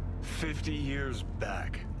 50 years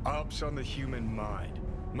back, ops on the human mind.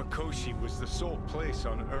 Mikoshi was the sole place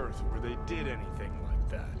on Earth where they did anything like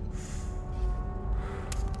that.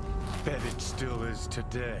 Bet it still is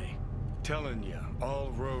today. Telling ya,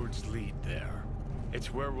 all roads lead there.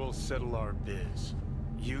 It's where we'll settle our biz.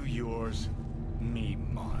 You yours, me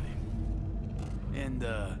mine. And,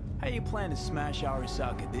 how you plan to smash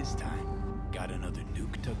Arasaka this time? Got another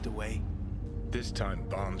nuke tucked away? This time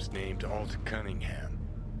bomb's named Alt Cunningham.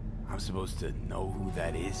 I'm supposed to know who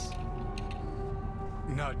that is?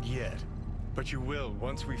 Not yet, but you will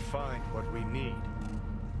once we find what we need.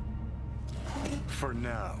 For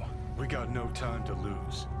now, we got no time to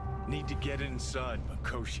lose. Need to get inside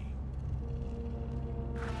Mikoshi.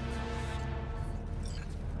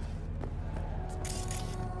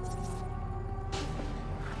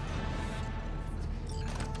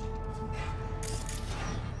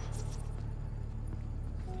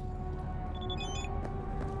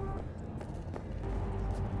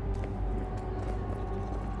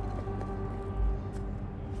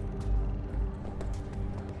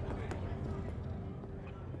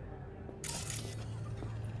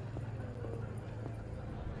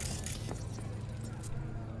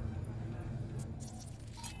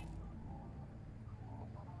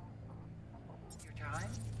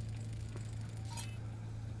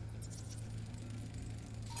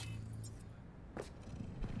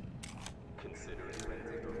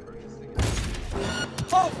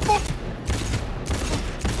 Oh, fuck!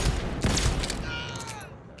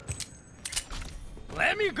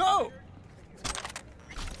 Let me go!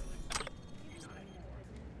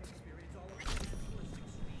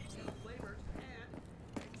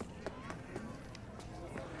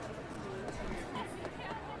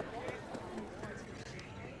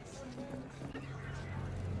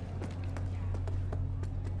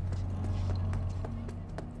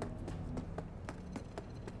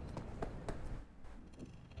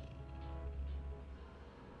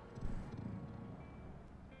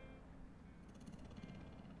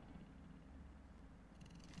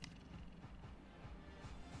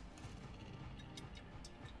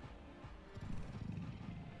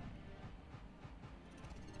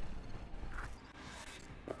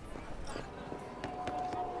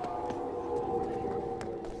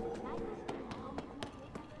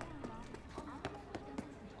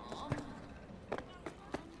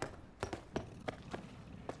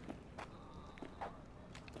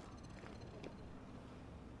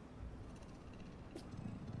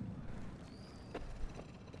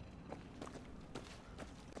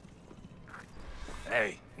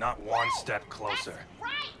 Hey, not one step closer.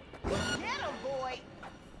 Right! Get him, boy!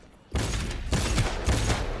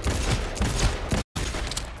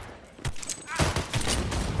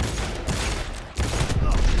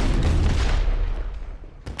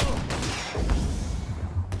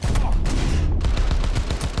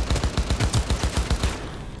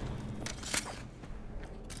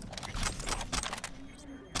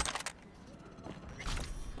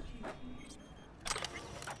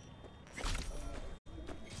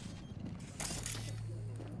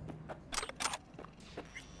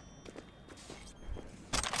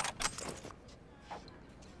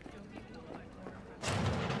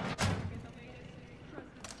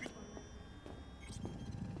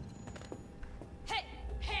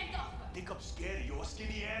 Think I'm scared of your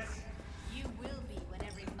skinny ass? You will be when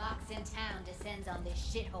every mox in town descends on this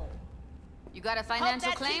shithole. You got a Hope financial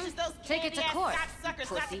that claim? teaches those Take it to candy-ass court.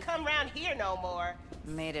 cocksuckers not to Pussy. come around here no more.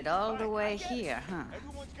 Made it all the way here, huh?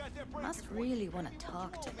 Must really want to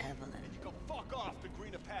talk to Evelyn. Go fuck off to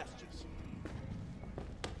greener pastures.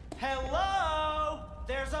 Hello?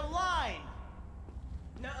 There's a line.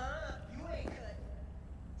 Nuh-uh, you ain't cut.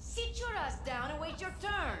 Sit your ass down and wait your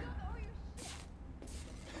turn.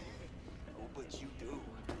 Oh, but you do.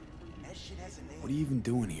 That shit has a name. What are you even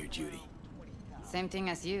doing here, Judy? Same thing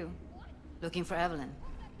as you. Looking for Evelyn.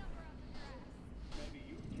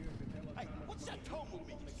 Hey, what's that toe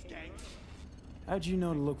movement, you skank? How'd you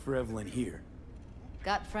know to look for Evelyn here?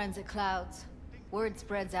 Got friends at Clouds. Word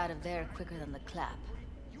spreads out of there quicker than the clap.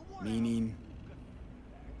 Meaning?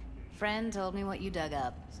 Friend told me what you dug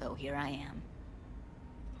up, so here I am.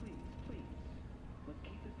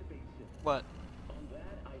 What?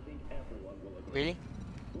 Really?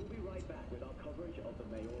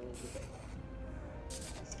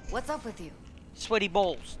 What's up with you? Sweaty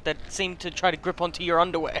balls that seem to try to grip onto your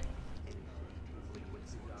underwear.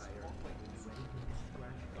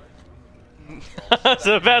 I was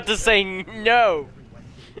about to say no.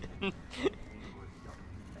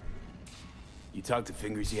 You talked to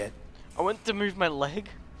Fingers yet? I went to move my leg,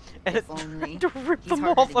 and If it only. tried to rip He's them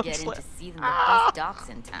harder off. to I get was in like, to see than the best docs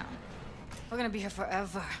in town. We're gonna be here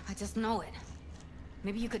forever. I just know it.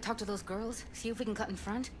 Maybe you could talk to those girls, see if we can cut in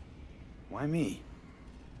front? Why me?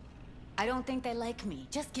 I don't think they like me.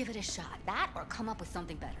 Just give it a shot. That or come up with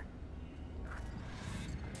something better.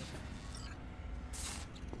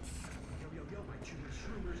 Yo, my tuners,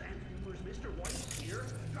 shroomers, and boomers, Mr. White here.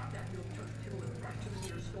 Drop that little turf pill and rush to the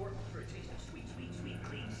nearest store for a taste of sweet, sweet, sweet,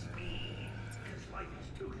 clean speed. Because life is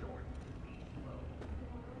too short to be slow.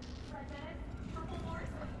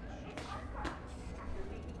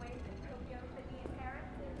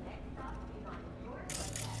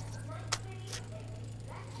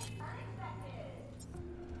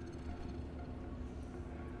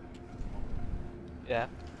 Yeah.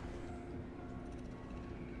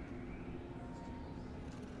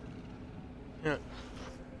 Yeah.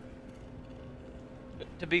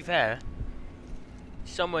 To be fair,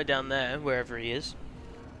 somewhere down there, wherever he is.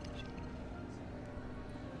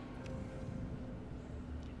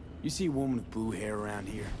 You see a woman with blue hair around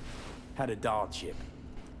here? Had a doll chip.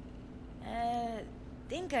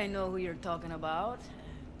 Think I know who you're talking about.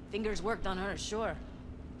 Fingers worked on her, sure.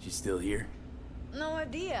 She's still here? No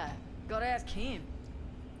idea. Gotta ask him.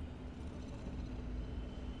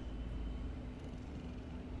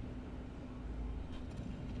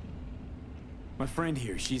 My friend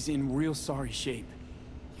here, she's in real sorry shape.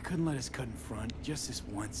 You couldn't let us cut in front, just this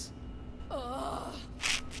once. Of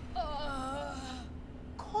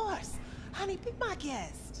course. Honey, be my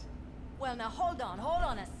guest. Well, now hold on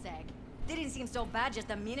a sec. Didn't seem so bad just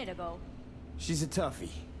a minute ago. She's a toughie.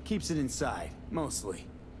 Keeps it inside, mostly.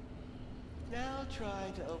 Now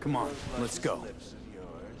try to open Come on, those let's luscious go. lips of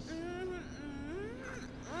yours.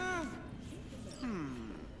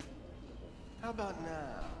 How about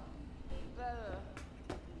now?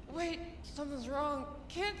 Better. Wait, something's wrong.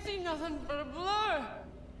 Can't see nothing but a blur.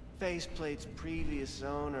 Faceplate's previous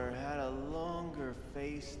owner had a longer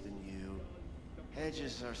face than you.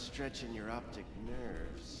 Hedges are stretching your optic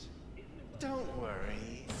nerves. Don't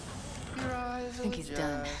worry. Your eyes will think he's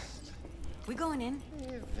done. adjust. We going in?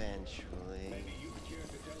 Eventually.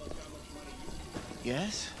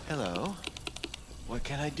 Yes? Hello? What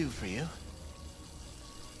can I do for you?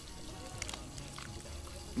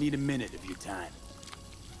 Need a minute of your time.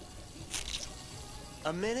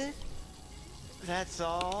 A minute? That's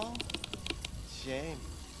all? Shame.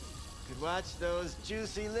 Could watch those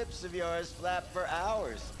juicy lips of yours flap for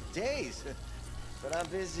hours, days. But I'm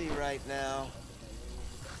busy right now.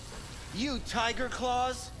 You Tiger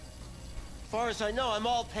Claws? Far as I know, I'm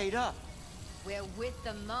all paid up. We're with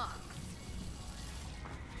the mock.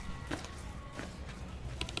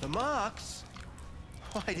 The Mox?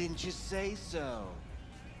 Why didn't you say so?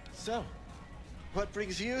 So, what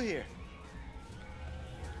brings you here?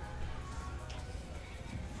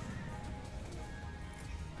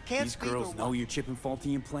 Can't These speak girls or know what? you're chipping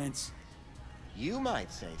faulty implants? You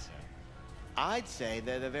might say so. I'd say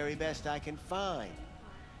they're the very best I can find.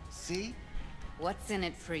 See? What's in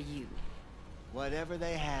it for you? Whatever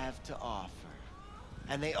they have to offer.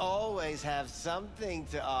 And they always have something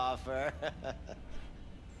to offer.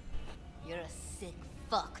 You're a sick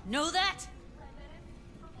fuck. Know that?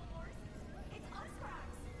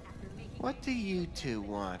 What do you two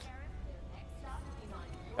want?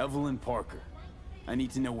 Evelyn Parker. I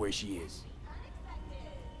need to know where she is.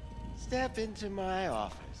 Step into my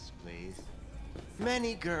office, please.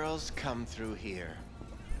 Many girls come through here.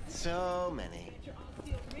 So many.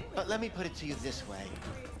 But let me put it to you this way.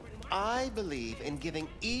 I believe in giving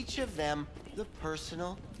each of them the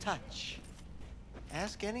personal touch.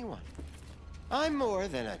 Ask anyone. I'm more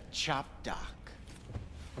than a chop doc.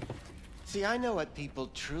 See, I know what people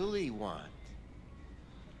truly want.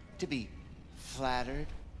 To be flattered,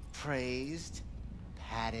 praised,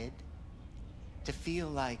 patted. To feel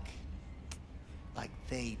like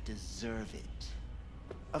they deserve it.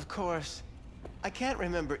 Of course, I can't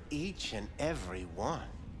remember each and every one.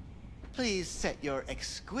 Please set your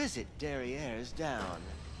exquisite derrieres down.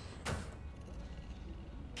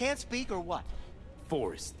 Can't speak or what?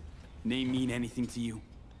 Forrest. Name mean anything to you?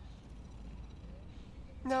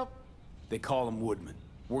 Nope. They call him Woodman.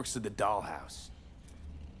 Works at the dollhouse.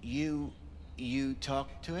 You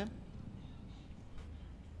talked to him?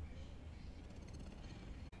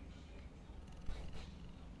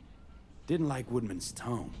 Didn't like Woodman's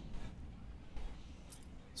tone.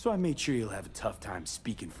 So I made sure he'll have a tough time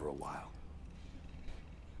speaking for a while.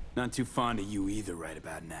 Not too fond of you either right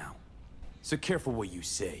about now. So careful what you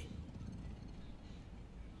say.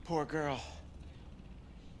 Poor girl.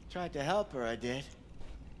 Tried to help her, I did.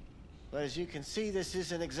 But as you can see, this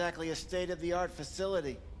isn't exactly a state-of-the-art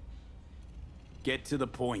facility. Get to the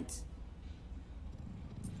point.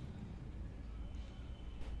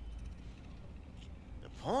 The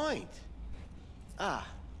point? Ah,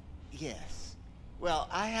 yes. Well,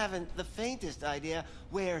 I haven't the faintest idea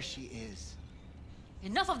where she is.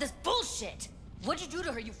 Enough of this bullshit! What'd you do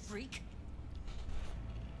to her, you freak?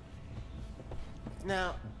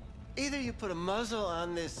 Now, either you put a muzzle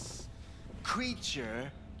on this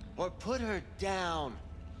creature, or put her down.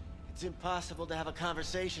 It's impossible to have a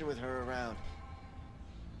conversation with her around.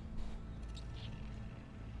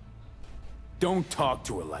 Don't talk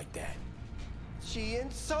to her like that. She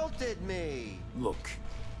insulted me! Look,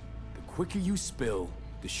 the quicker you spill,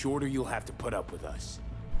 the shorter you'll have to put up with us.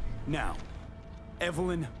 Now,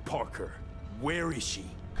 Evelyn Parker, where is she?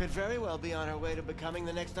 Could very well be on her way to becoming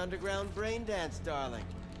the next underground brain dance darling.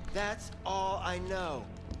 That's all I know.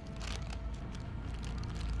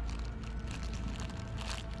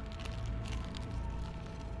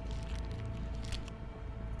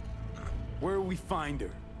 Where will we find her?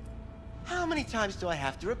 How many times do I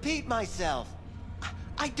have to repeat myself?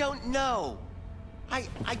 I don't know.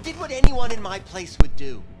 I did what anyone in my place would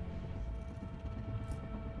do.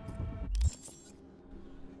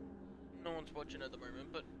 No one's watching at the moment,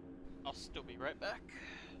 but I'll still be right back.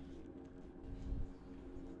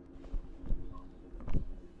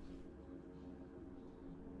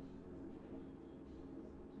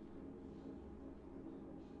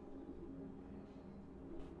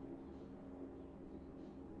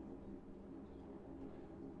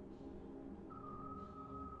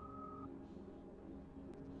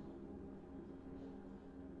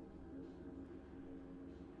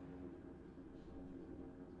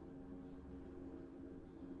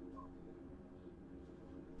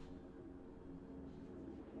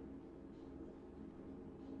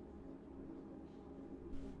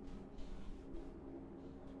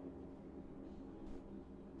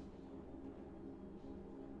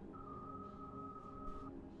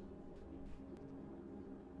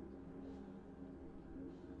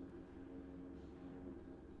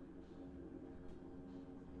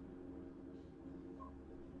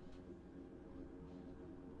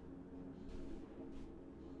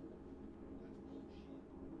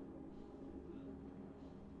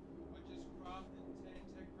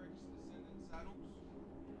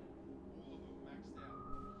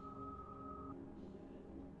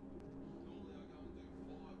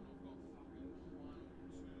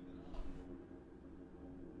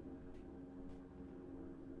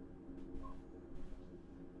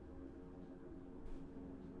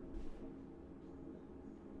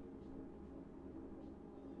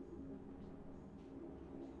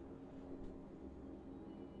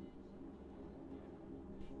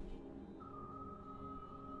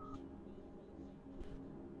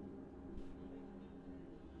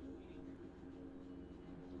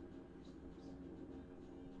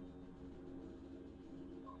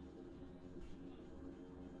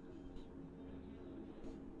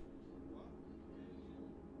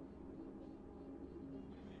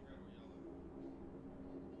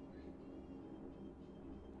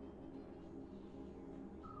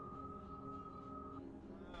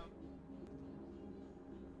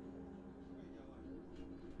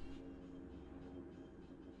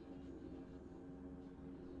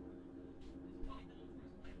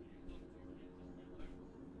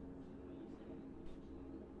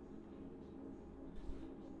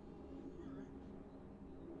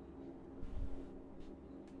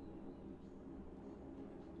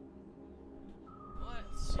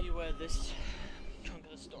 this chunk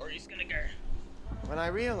of the story is gonna go. When I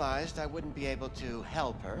realized I wouldn't be able to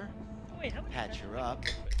help her, Oh, wait, how much patch her up,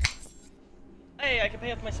 hey, I can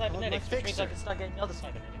pay off my cybernetics, which means I fixer. can start getting other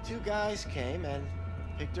cybernetics. 2 guys came and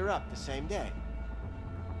picked her up the same day.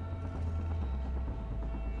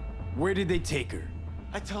 Where did they take her?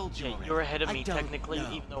 I told you already. You're ahead of I me don't technically, know.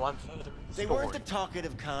 even though I'm further in the They story. weren't the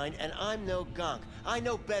talkative kind, and I'm no gunk. I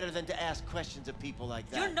know better than to ask questions of people like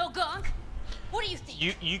that. You're no gunk. What do you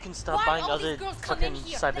think? You can start Why buying all other these girls come in fucking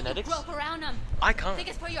here cybernetics. That you grope around them? I can't. Think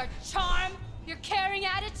it's for your charm, your caring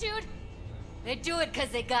attitude? They do it because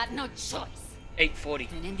they got no choice. 840.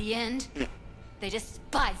 And in the end, they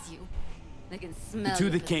despise you. They can smell The two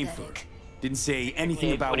your that came for her pathetic. didn't say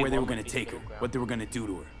anything about where they were 841 going to take her, what they were going to do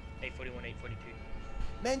to her. 841,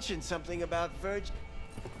 842. Mentioned something about Virgin.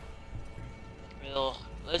 Well,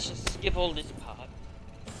 let's just skip all this part.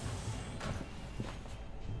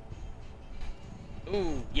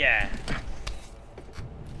 Ooh, yeah.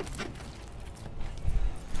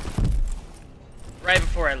 Right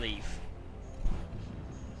before I leave.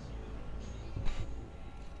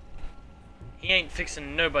 He ain't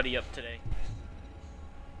fixing nobody up today.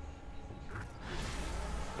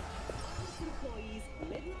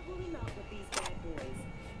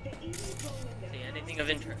 See anything of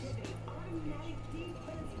interest?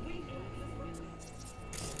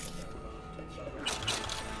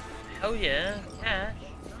 Hell yeah, cash.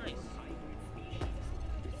 Nice.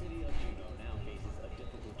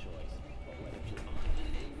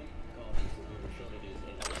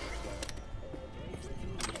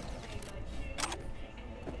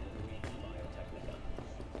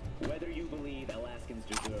 Whether you believe Alaskans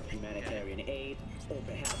deserve humanitarian aid, or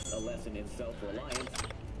perhaps a lesson in self-reliance,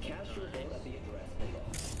 cast your vote at the address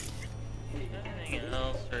below. Anything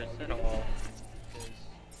else, or is that all?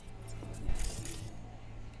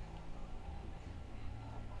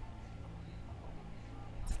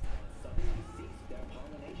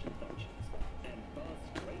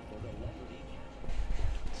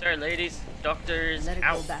 Sorry, ladies. Doctor's Let her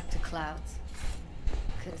out. go back to Clouds.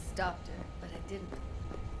 Could have stopped her, but I didn't.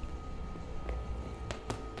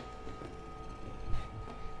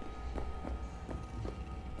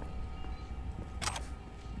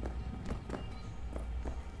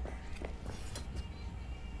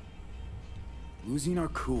 Losing our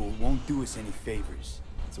cool won't do us any favors.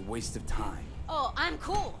 It's a waste of time. Oh, I'm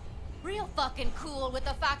cool. Real fucking cool with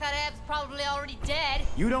the fact that Eb's probably already dead.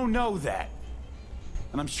 You don't know that.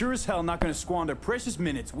 And I'm sure as hell not gonna squander precious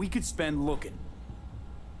minutes we could spend looking.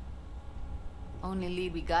 Only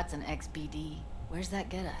lead we got's an XBD. Where's that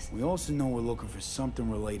get us? We also know we're looking for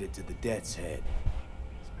something related to the Death's Head.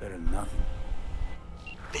 It's better than nothing.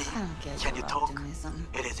 I don't get Can your you talk? optimism.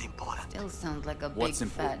 It is important. Still sounds like a What's big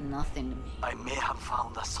fat important? nothing to me. I may have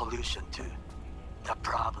found a solution to the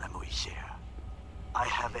problem we share. I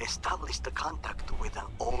have established a contact with an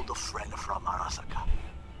old friend from Arasaka.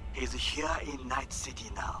 He's here in Night City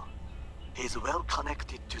now. He's well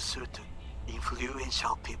connected to certain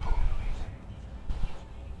influential people.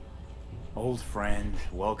 Old friend,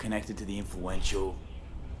 well connected to the influential.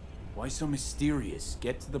 Why so mysterious?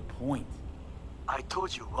 Get to the point. I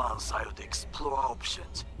told you once I would explore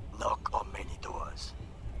options, knock on many doors.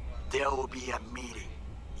 There will be a meeting.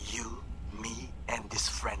 You, me, and this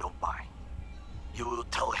friend of mine. You will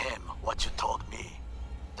tell him what you told me.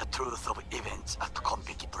 The truth of events at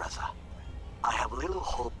Konpeki Plaza. I have little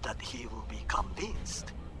hope that he will be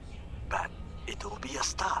convinced. But it will be a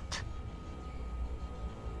start.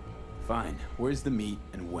 Fine. Where's the meet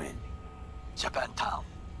and when? Japantown.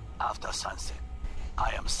 After sunset.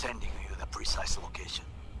 I am sending you the precise location.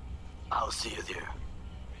 I'll see you there.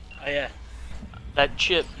 Oh yeah. That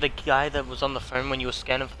chip, the guy that was on the phone when you were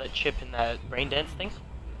scanning for that chip in that brain dance thing,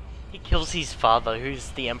 he kills his father, who's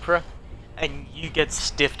the emperor, and you get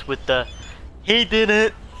stiffed with the, he did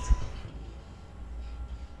it!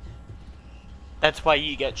 That's why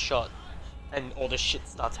you get shot, and all this shit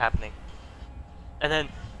starts happening. And then,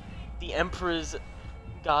 the emperor's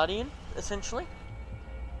guardian, essentially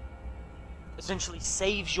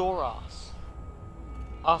saves your ass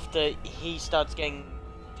after he starts getting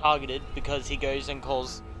targeted because he goes and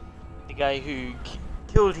calls the guy who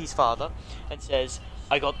killed his father and says,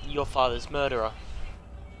 I got your father's murderer.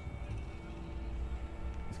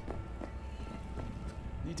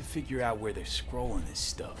 Need to figure out where they're scrolling this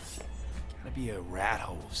stuff. Gotta be a rat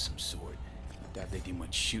hole of some sort. Doubt they do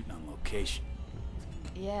much shooting on location.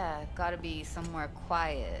 Yeah, gotta be somewhere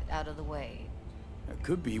quiet, out of the way. It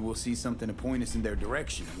could be we'll see something to point us in their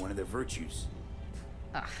direction, one of their virtues.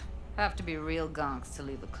 Ugh, have to be real gonks to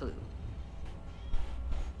leave a clue.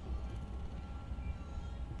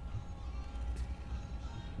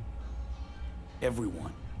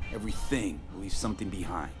 Everyone, everything leaves something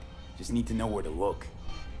behind. Just need to know where to look.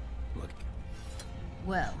 Look.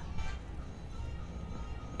 Well,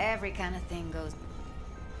 every kind of thing goes.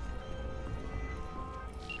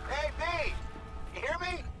 Hey, B! You hear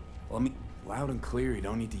me? Let me... Loud and clear, you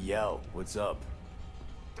don't need to yell. What's up?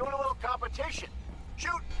 Doing a little competition.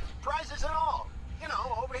 Shoot, prizes and all. You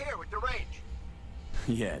know, over here with the range.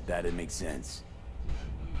 Yeah, that'd make sense.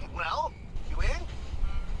 Well, you in?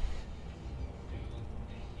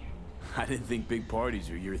 I didn't think big parties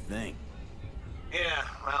were your thing. Yeah,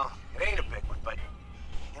 well, it ain't a big one, but,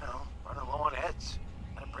 you know, running low on heads.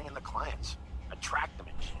 Gotta bring in the clients. Attract them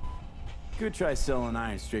and shit. Could try selling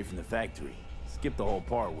iron straight from the factory. Skip the whole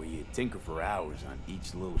part where you tinker for hours on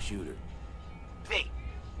each little shooter. V,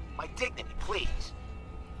 my dignity, please.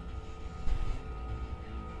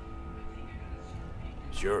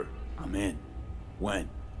 Sure, I'm in. When?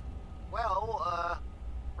 Well,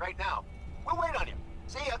 right now. We'll wait on you.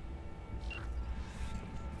 See ya.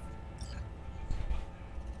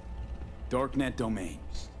 Darknet domain.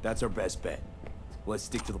 That's our best bet. Let's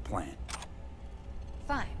stick to the plan.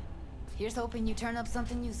 Fine. Here's hoping you turn up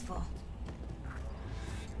something useful.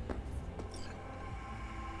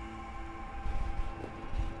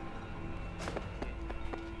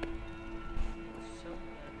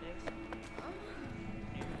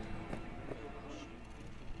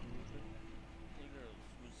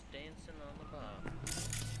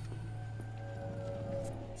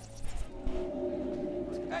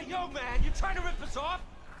 Hey, yo, man, you trying to rip us off?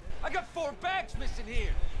 I got 4 bags missing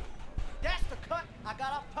here. That's the cut I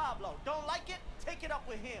got off Pablo. Don't like it? Take it up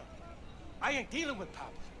with him. I ain't dealing with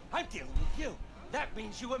Pablo. I'm dealing with you. That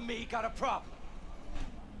means you and me got a problem.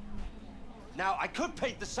 Now, I could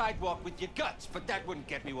paint the sidewalk with your guts, but that wouldn't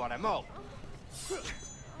get me what I'm owed.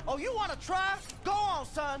 Oh, you want to try? Go on,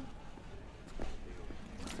 son.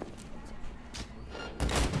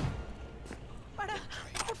 Para,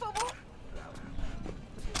 por favor.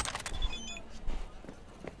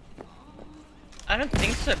 I don't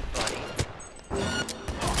think so, buddy.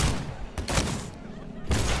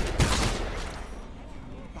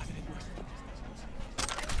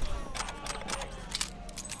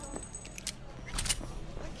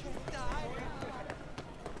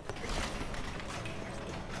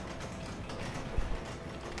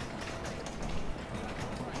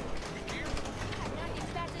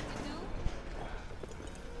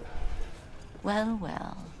 Well,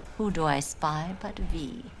 well, who do I spy but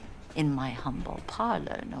V? In my humble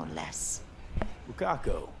parlor, no less.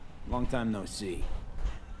 Bukako, long time no see.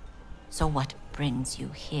 So what brings you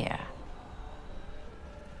here?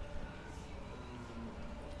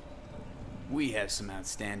 We have some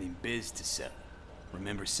outstanding biz to sell.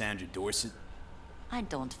 Remember Sandra Dorset? I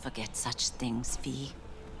don't forget such things, V.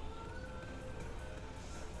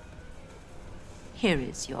 Here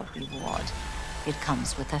is your reward. It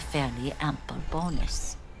comes with a fairly ample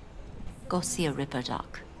bonus. Go see a Ripper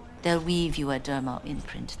Doc. They'll weave you a dermo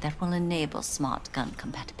imprint that will enable smart gun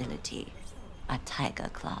compatibility. A Tiger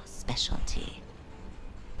Claw specialty.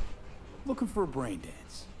 Looking for a brain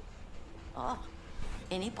dance. Oh,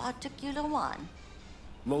 any particular one?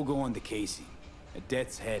 Logo on the casing. A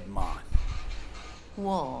death's head moth.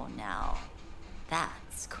 Whoa, now.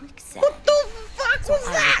 That's quicksand. What the fuck was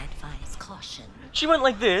I that? would advise caution. She went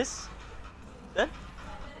like this. Then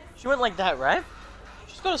she went like that, right?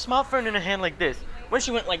 She's got a smartphone in her hand like this. When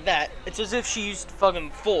she went like that, it's as if she used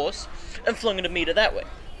fucking force and flung it a meter that way.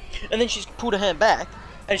 And then she's pulled her hand back,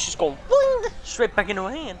 and she's gone boing, straight back into her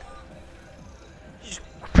hand. She's,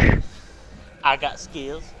 I got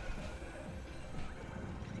skills.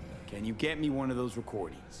 Can you get me one of those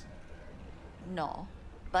recordings? No,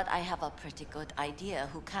 but I have a pretty good idea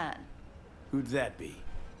who can. Who'd that be?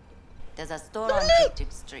 There's a store on Dee-jay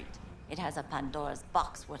Street. It has a Pandora's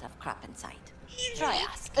box worth of crap inside. Try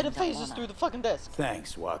asking And it the phases owner. through the fucking desk.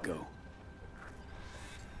 Thanks, Wako.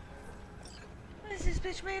 What is this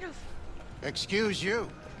bitch made of? Excuse you.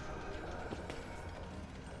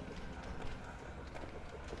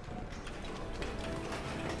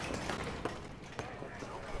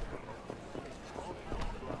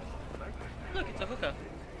 Look, it's a hooker.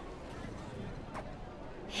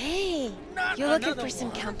 Hey, you looking for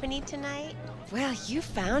some company tonight? Well, you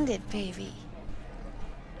found it, baby.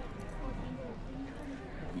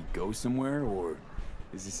 We go somewhere, or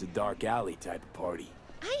is this a dark alley type of party?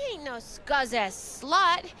 I ain't no scuzz-ass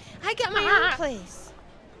slut. I got my own place.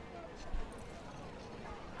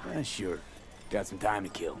 Sure. Got some time to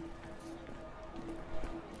kill.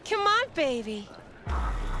 Come on, baby.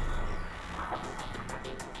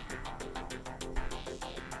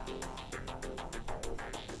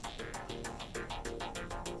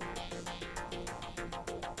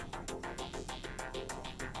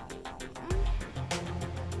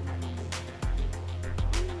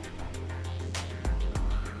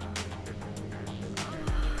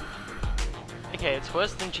 Okay, it's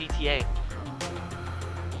worse than GTA.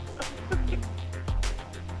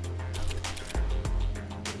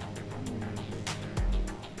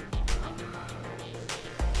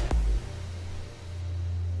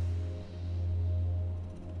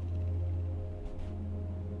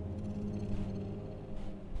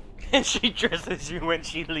 And she dresses you when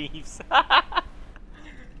she leaves.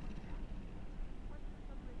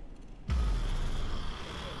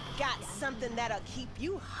 Got something that'll keep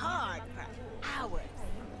you hard for hours.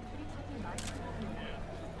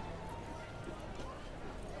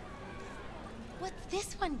 What's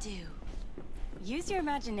this one do? Use your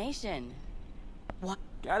imagination. What?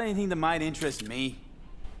 Got anything that might interest me?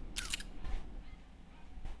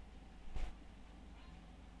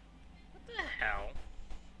 What the hell?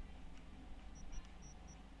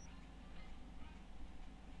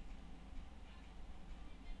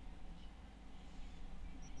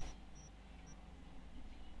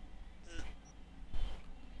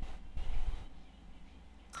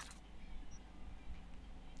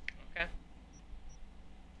 Okay.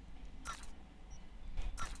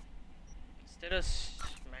 Instead of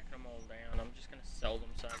smacking them all down, I'm just gonna sell them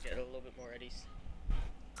so I get a little bit more eddies.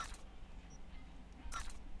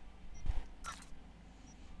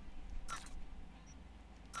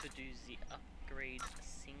 To do the upgrade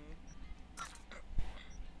thing.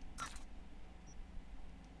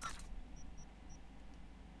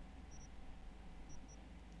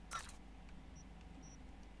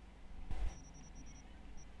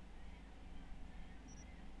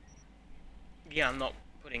 Yeah, I'm not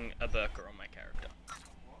putting a burqa on my character.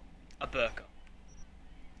 A burqa.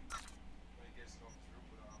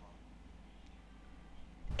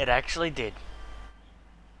 It actually did.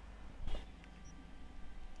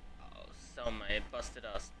 I'll sell my busted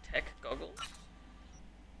ass tech goggles.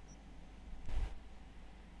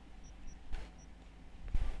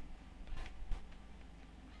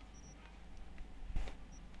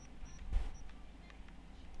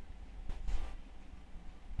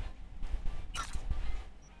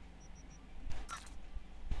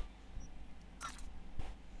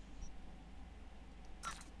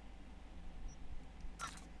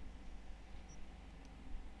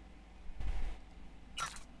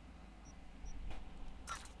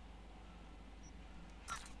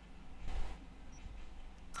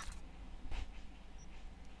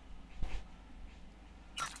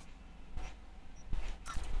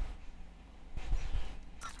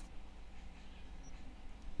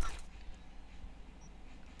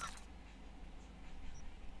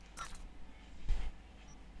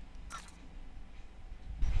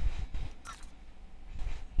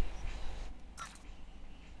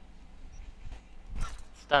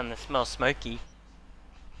 Starting to smell smoky.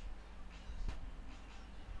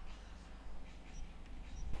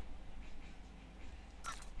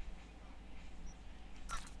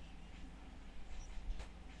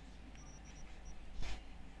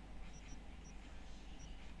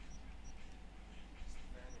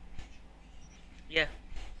 Yeah.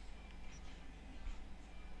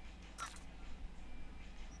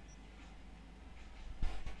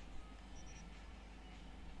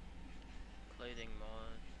 Clothing mod.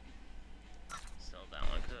 Sell that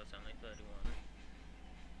one because it's only 31.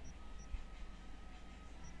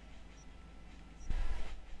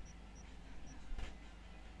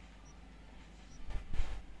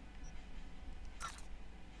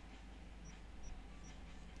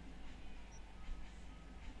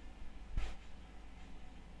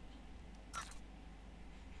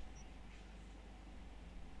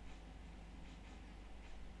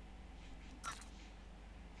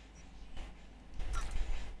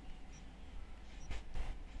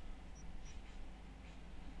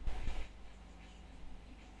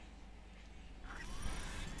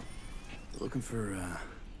 Looking for,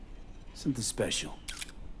 something special.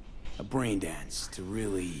 A brain dance to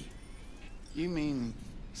really... You mean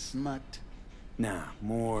smut? Nah,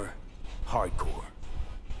 more hardcore.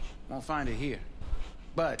 Won't find it here.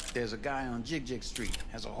 But there's a guy on Jig Street,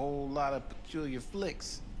 has a whole lot of peculiar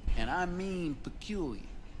flicks. And I mean peculiar.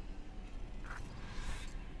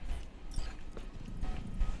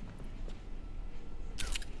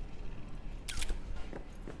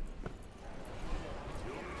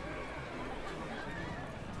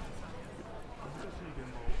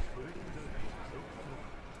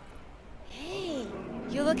 Hey,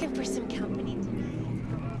 you looking for some company tonight?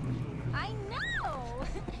 I know!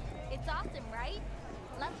 It's awesome, right?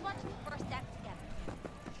 Let's watch the first act together.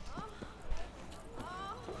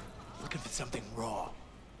 Looking for something raw.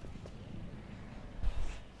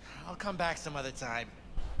 I'll come back some other time.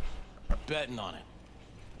 Betting on it.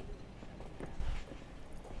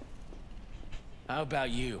 How about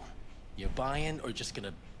you? You buying or just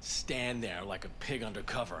gonna stand there like a pig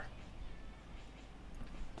undercover?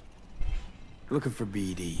 Looking for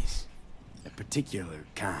BDs. A particular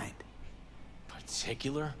kind.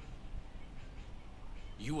 Particular?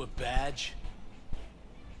 You a badge?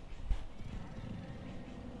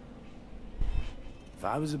 If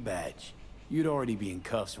I was a badge, you'd already be in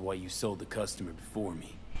cuffs for what you sold the customer before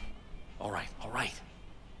me. All right.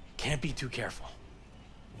 Can't be too careful.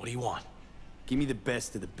 What do you want? Give me the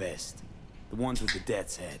best of the best. The ones with the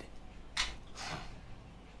death's head.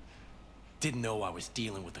 Didn't know I was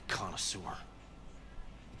dealing with a connoisseur.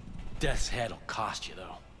 Death's head'll cost you,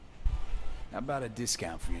 though. How about a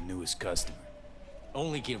discount for your newest customer?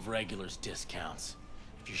 Only give regulars discounts.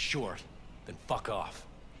 If you're short, then fuck off.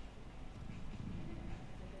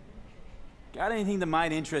 Got anything that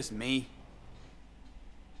might interest me?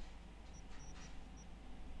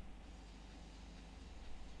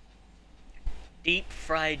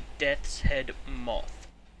 Deep-fried death's head moth.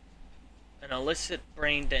 An illicit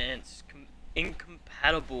brain dance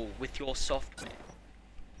incompatible with your software.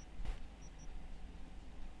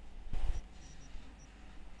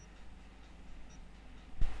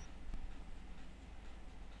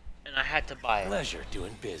 And I had to buy it. Pleasure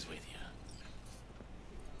doing biz with you.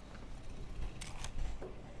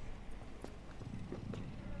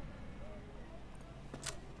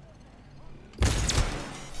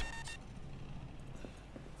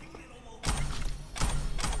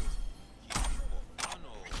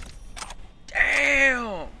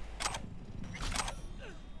 Damn!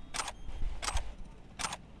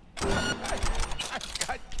 I've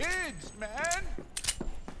got kids, man!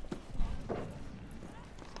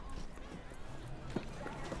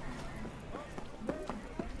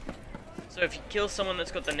 So if you kill someone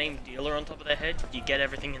that's got the name dealer on top of their head, you get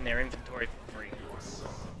everything in their inventory for free.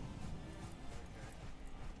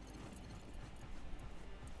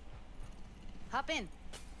 Hop in.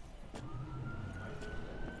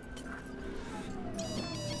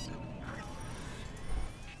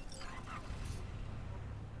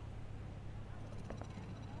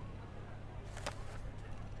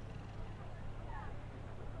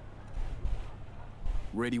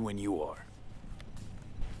 Ready when you are.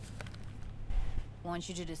 Want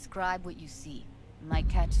you to describe what you see. Might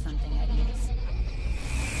catch something I miss.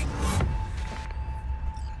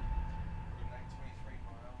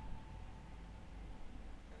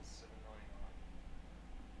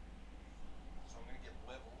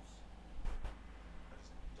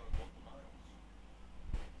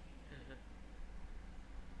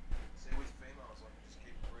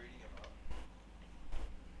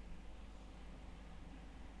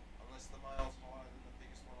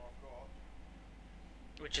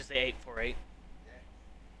 Which is the 848. Yeah.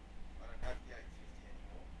 I don't have the 850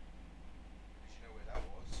 anymore. Because you know where that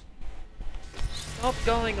was. Stop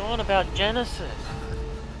going on about Genesis.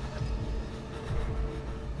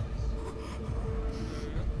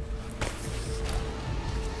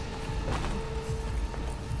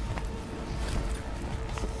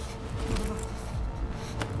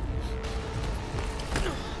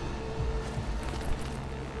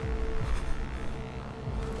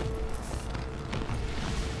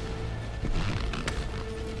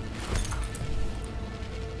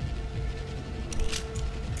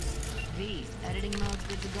 Editing mode's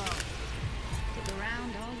good to go. Stick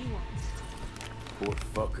around all you want. Poor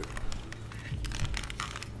fucker.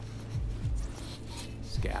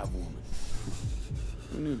 Scab woman.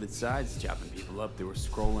 Who knew that sides chopping people up, they were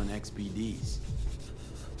scrolling XPDs?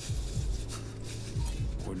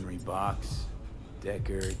 Ordinary box,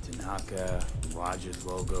 Decker, Tanaka, Rogers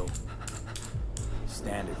logo.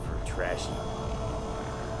 Standard for a trashy.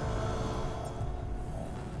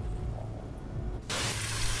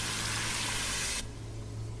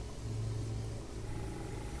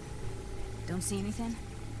 Don't see anything?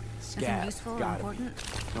 Nothing Scab, useful or gotta important? be.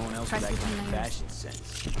 No one else Try with that sneaking kind of in there. fashion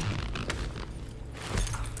sense.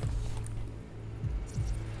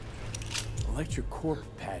 Electric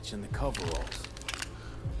corp patch in the coveralls.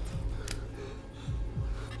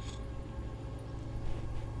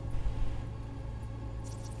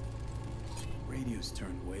 Radio's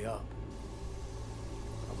turned way up.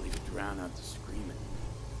 Probably to drown out the screaming.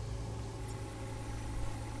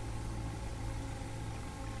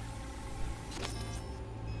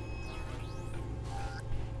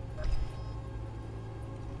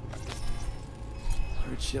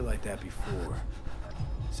 Heard shit like that before.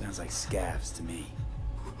 Sounds like scavs to me.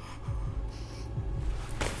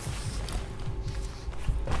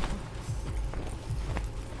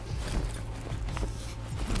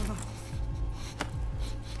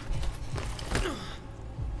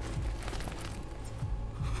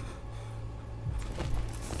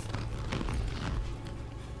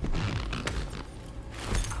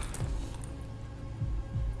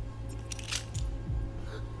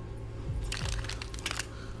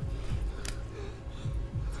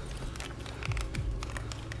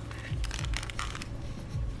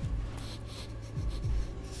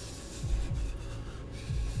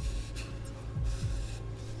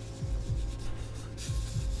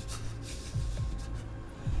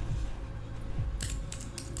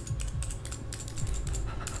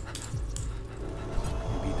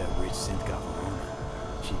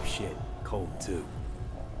 cold, too.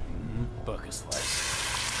 Bucket slice.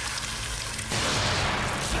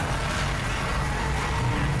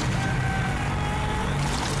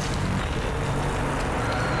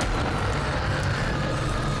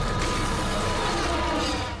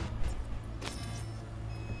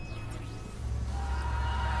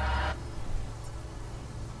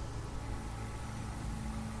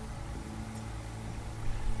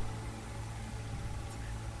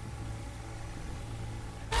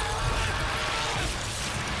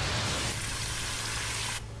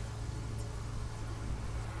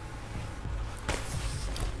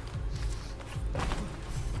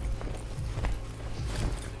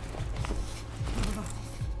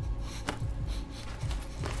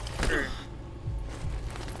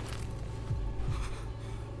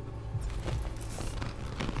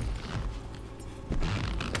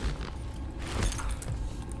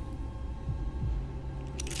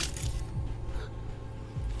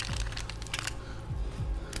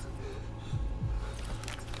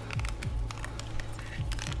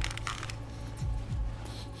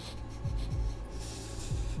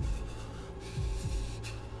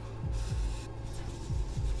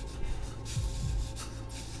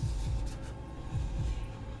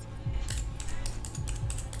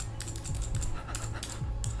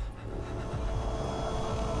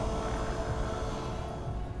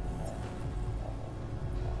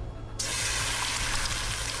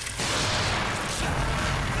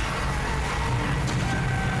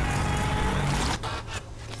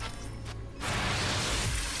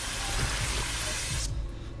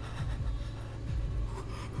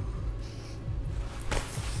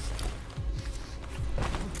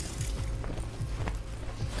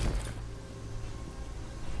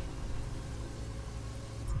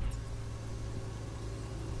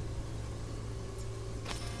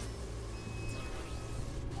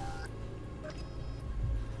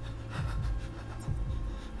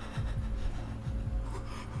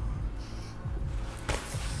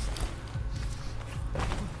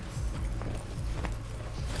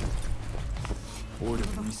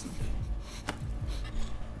 Ordered recently.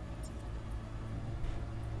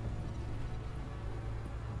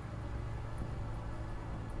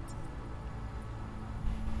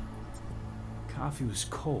 Coffee was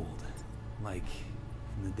cold, like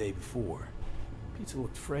from the day before. Pizza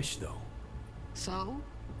looked fresh though. So?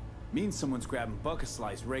 Means someone's grabbing bucket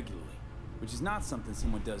slice regularly, which is not something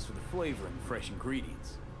someone does for the flavor and the fresh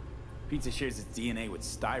ingredients. Pizza shares its DNA with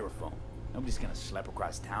styrofoam. Nobody's gonna schlep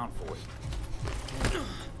across town for it.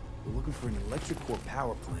 We're looking for an electric core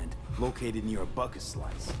power plant located near a bucket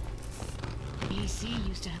slice. BC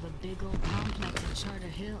used to have a big old complex in Charter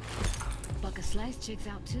Hill. Bucket Slice checks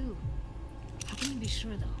out too. How can you be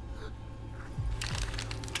sure though?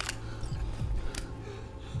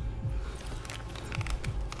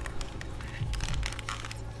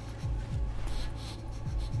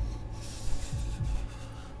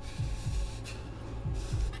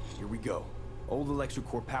 Here we go. Old electric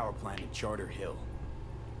core power plant at Charter Hill.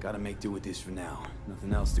 Gotta make do with this for now.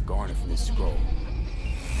 Nothing else to garner from this scroll.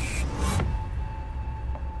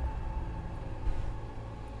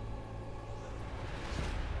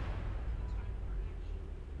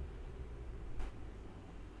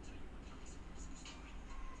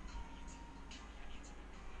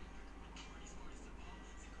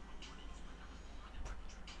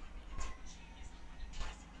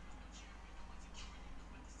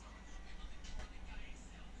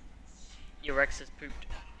 Your ex has pooped.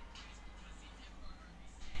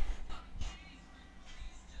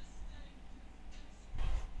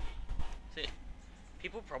 See,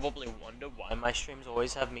 people probably wonder why my streams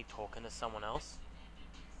always have me talking to someone else.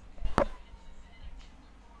 The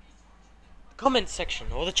comment section,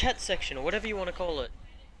 or the chat section, or whatever you want to call it,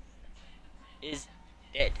 is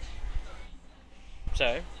dead.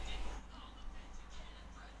 So,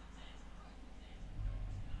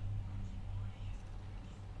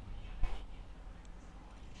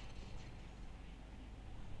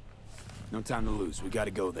 no time to lose. We gotta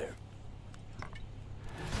go there.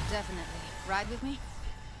 Definitely. Ride with me?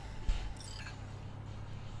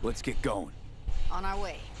 Let's get going. On our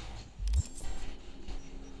way.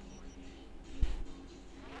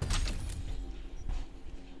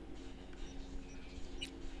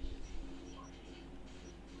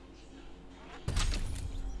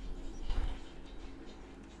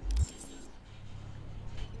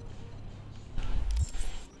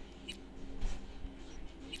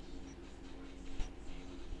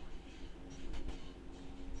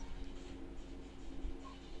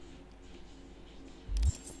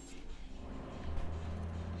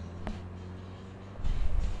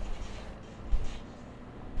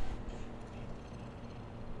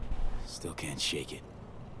 Still can't shake it.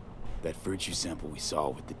 That virtue sample we saw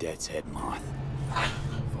with the Death's Head moth.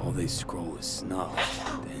 If all they scroll is snuff,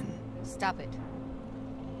 then... Stop it.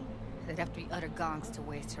 They'd have to be utter gonks to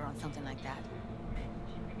waste her on something like that.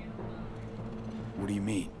 What do you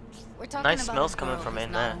mean? We're talking Nice about smells a coming girl from who's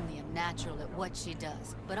in not there. only a natural at what she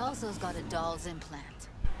does, but also has got a doll's implant.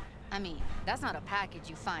 I mean, that's not a package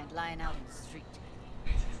you find lying out in the street.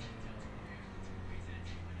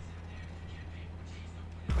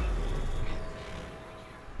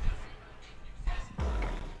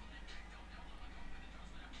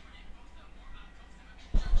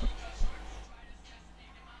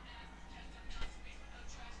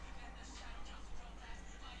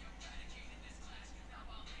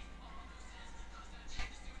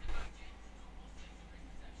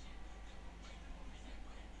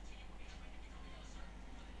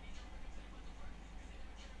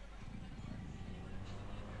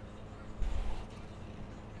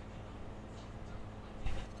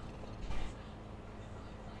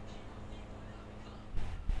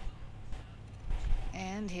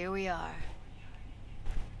 And here we are.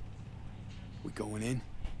 We going in?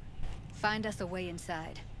 Find us a way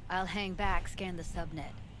inside. I'll hang back, scan the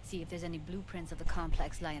subnet, see if there's any blueprints of the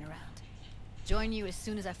complex lying around. Join you as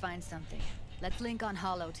soon as I find something. Let's link on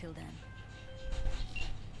Hollow till then.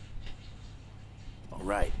 All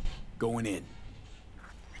right, going in.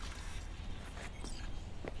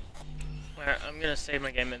 Alright, I'm gonna save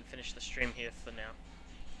my game and finish the stream here for now.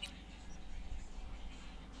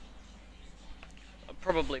 I'll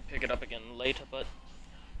probably pick it up again later, but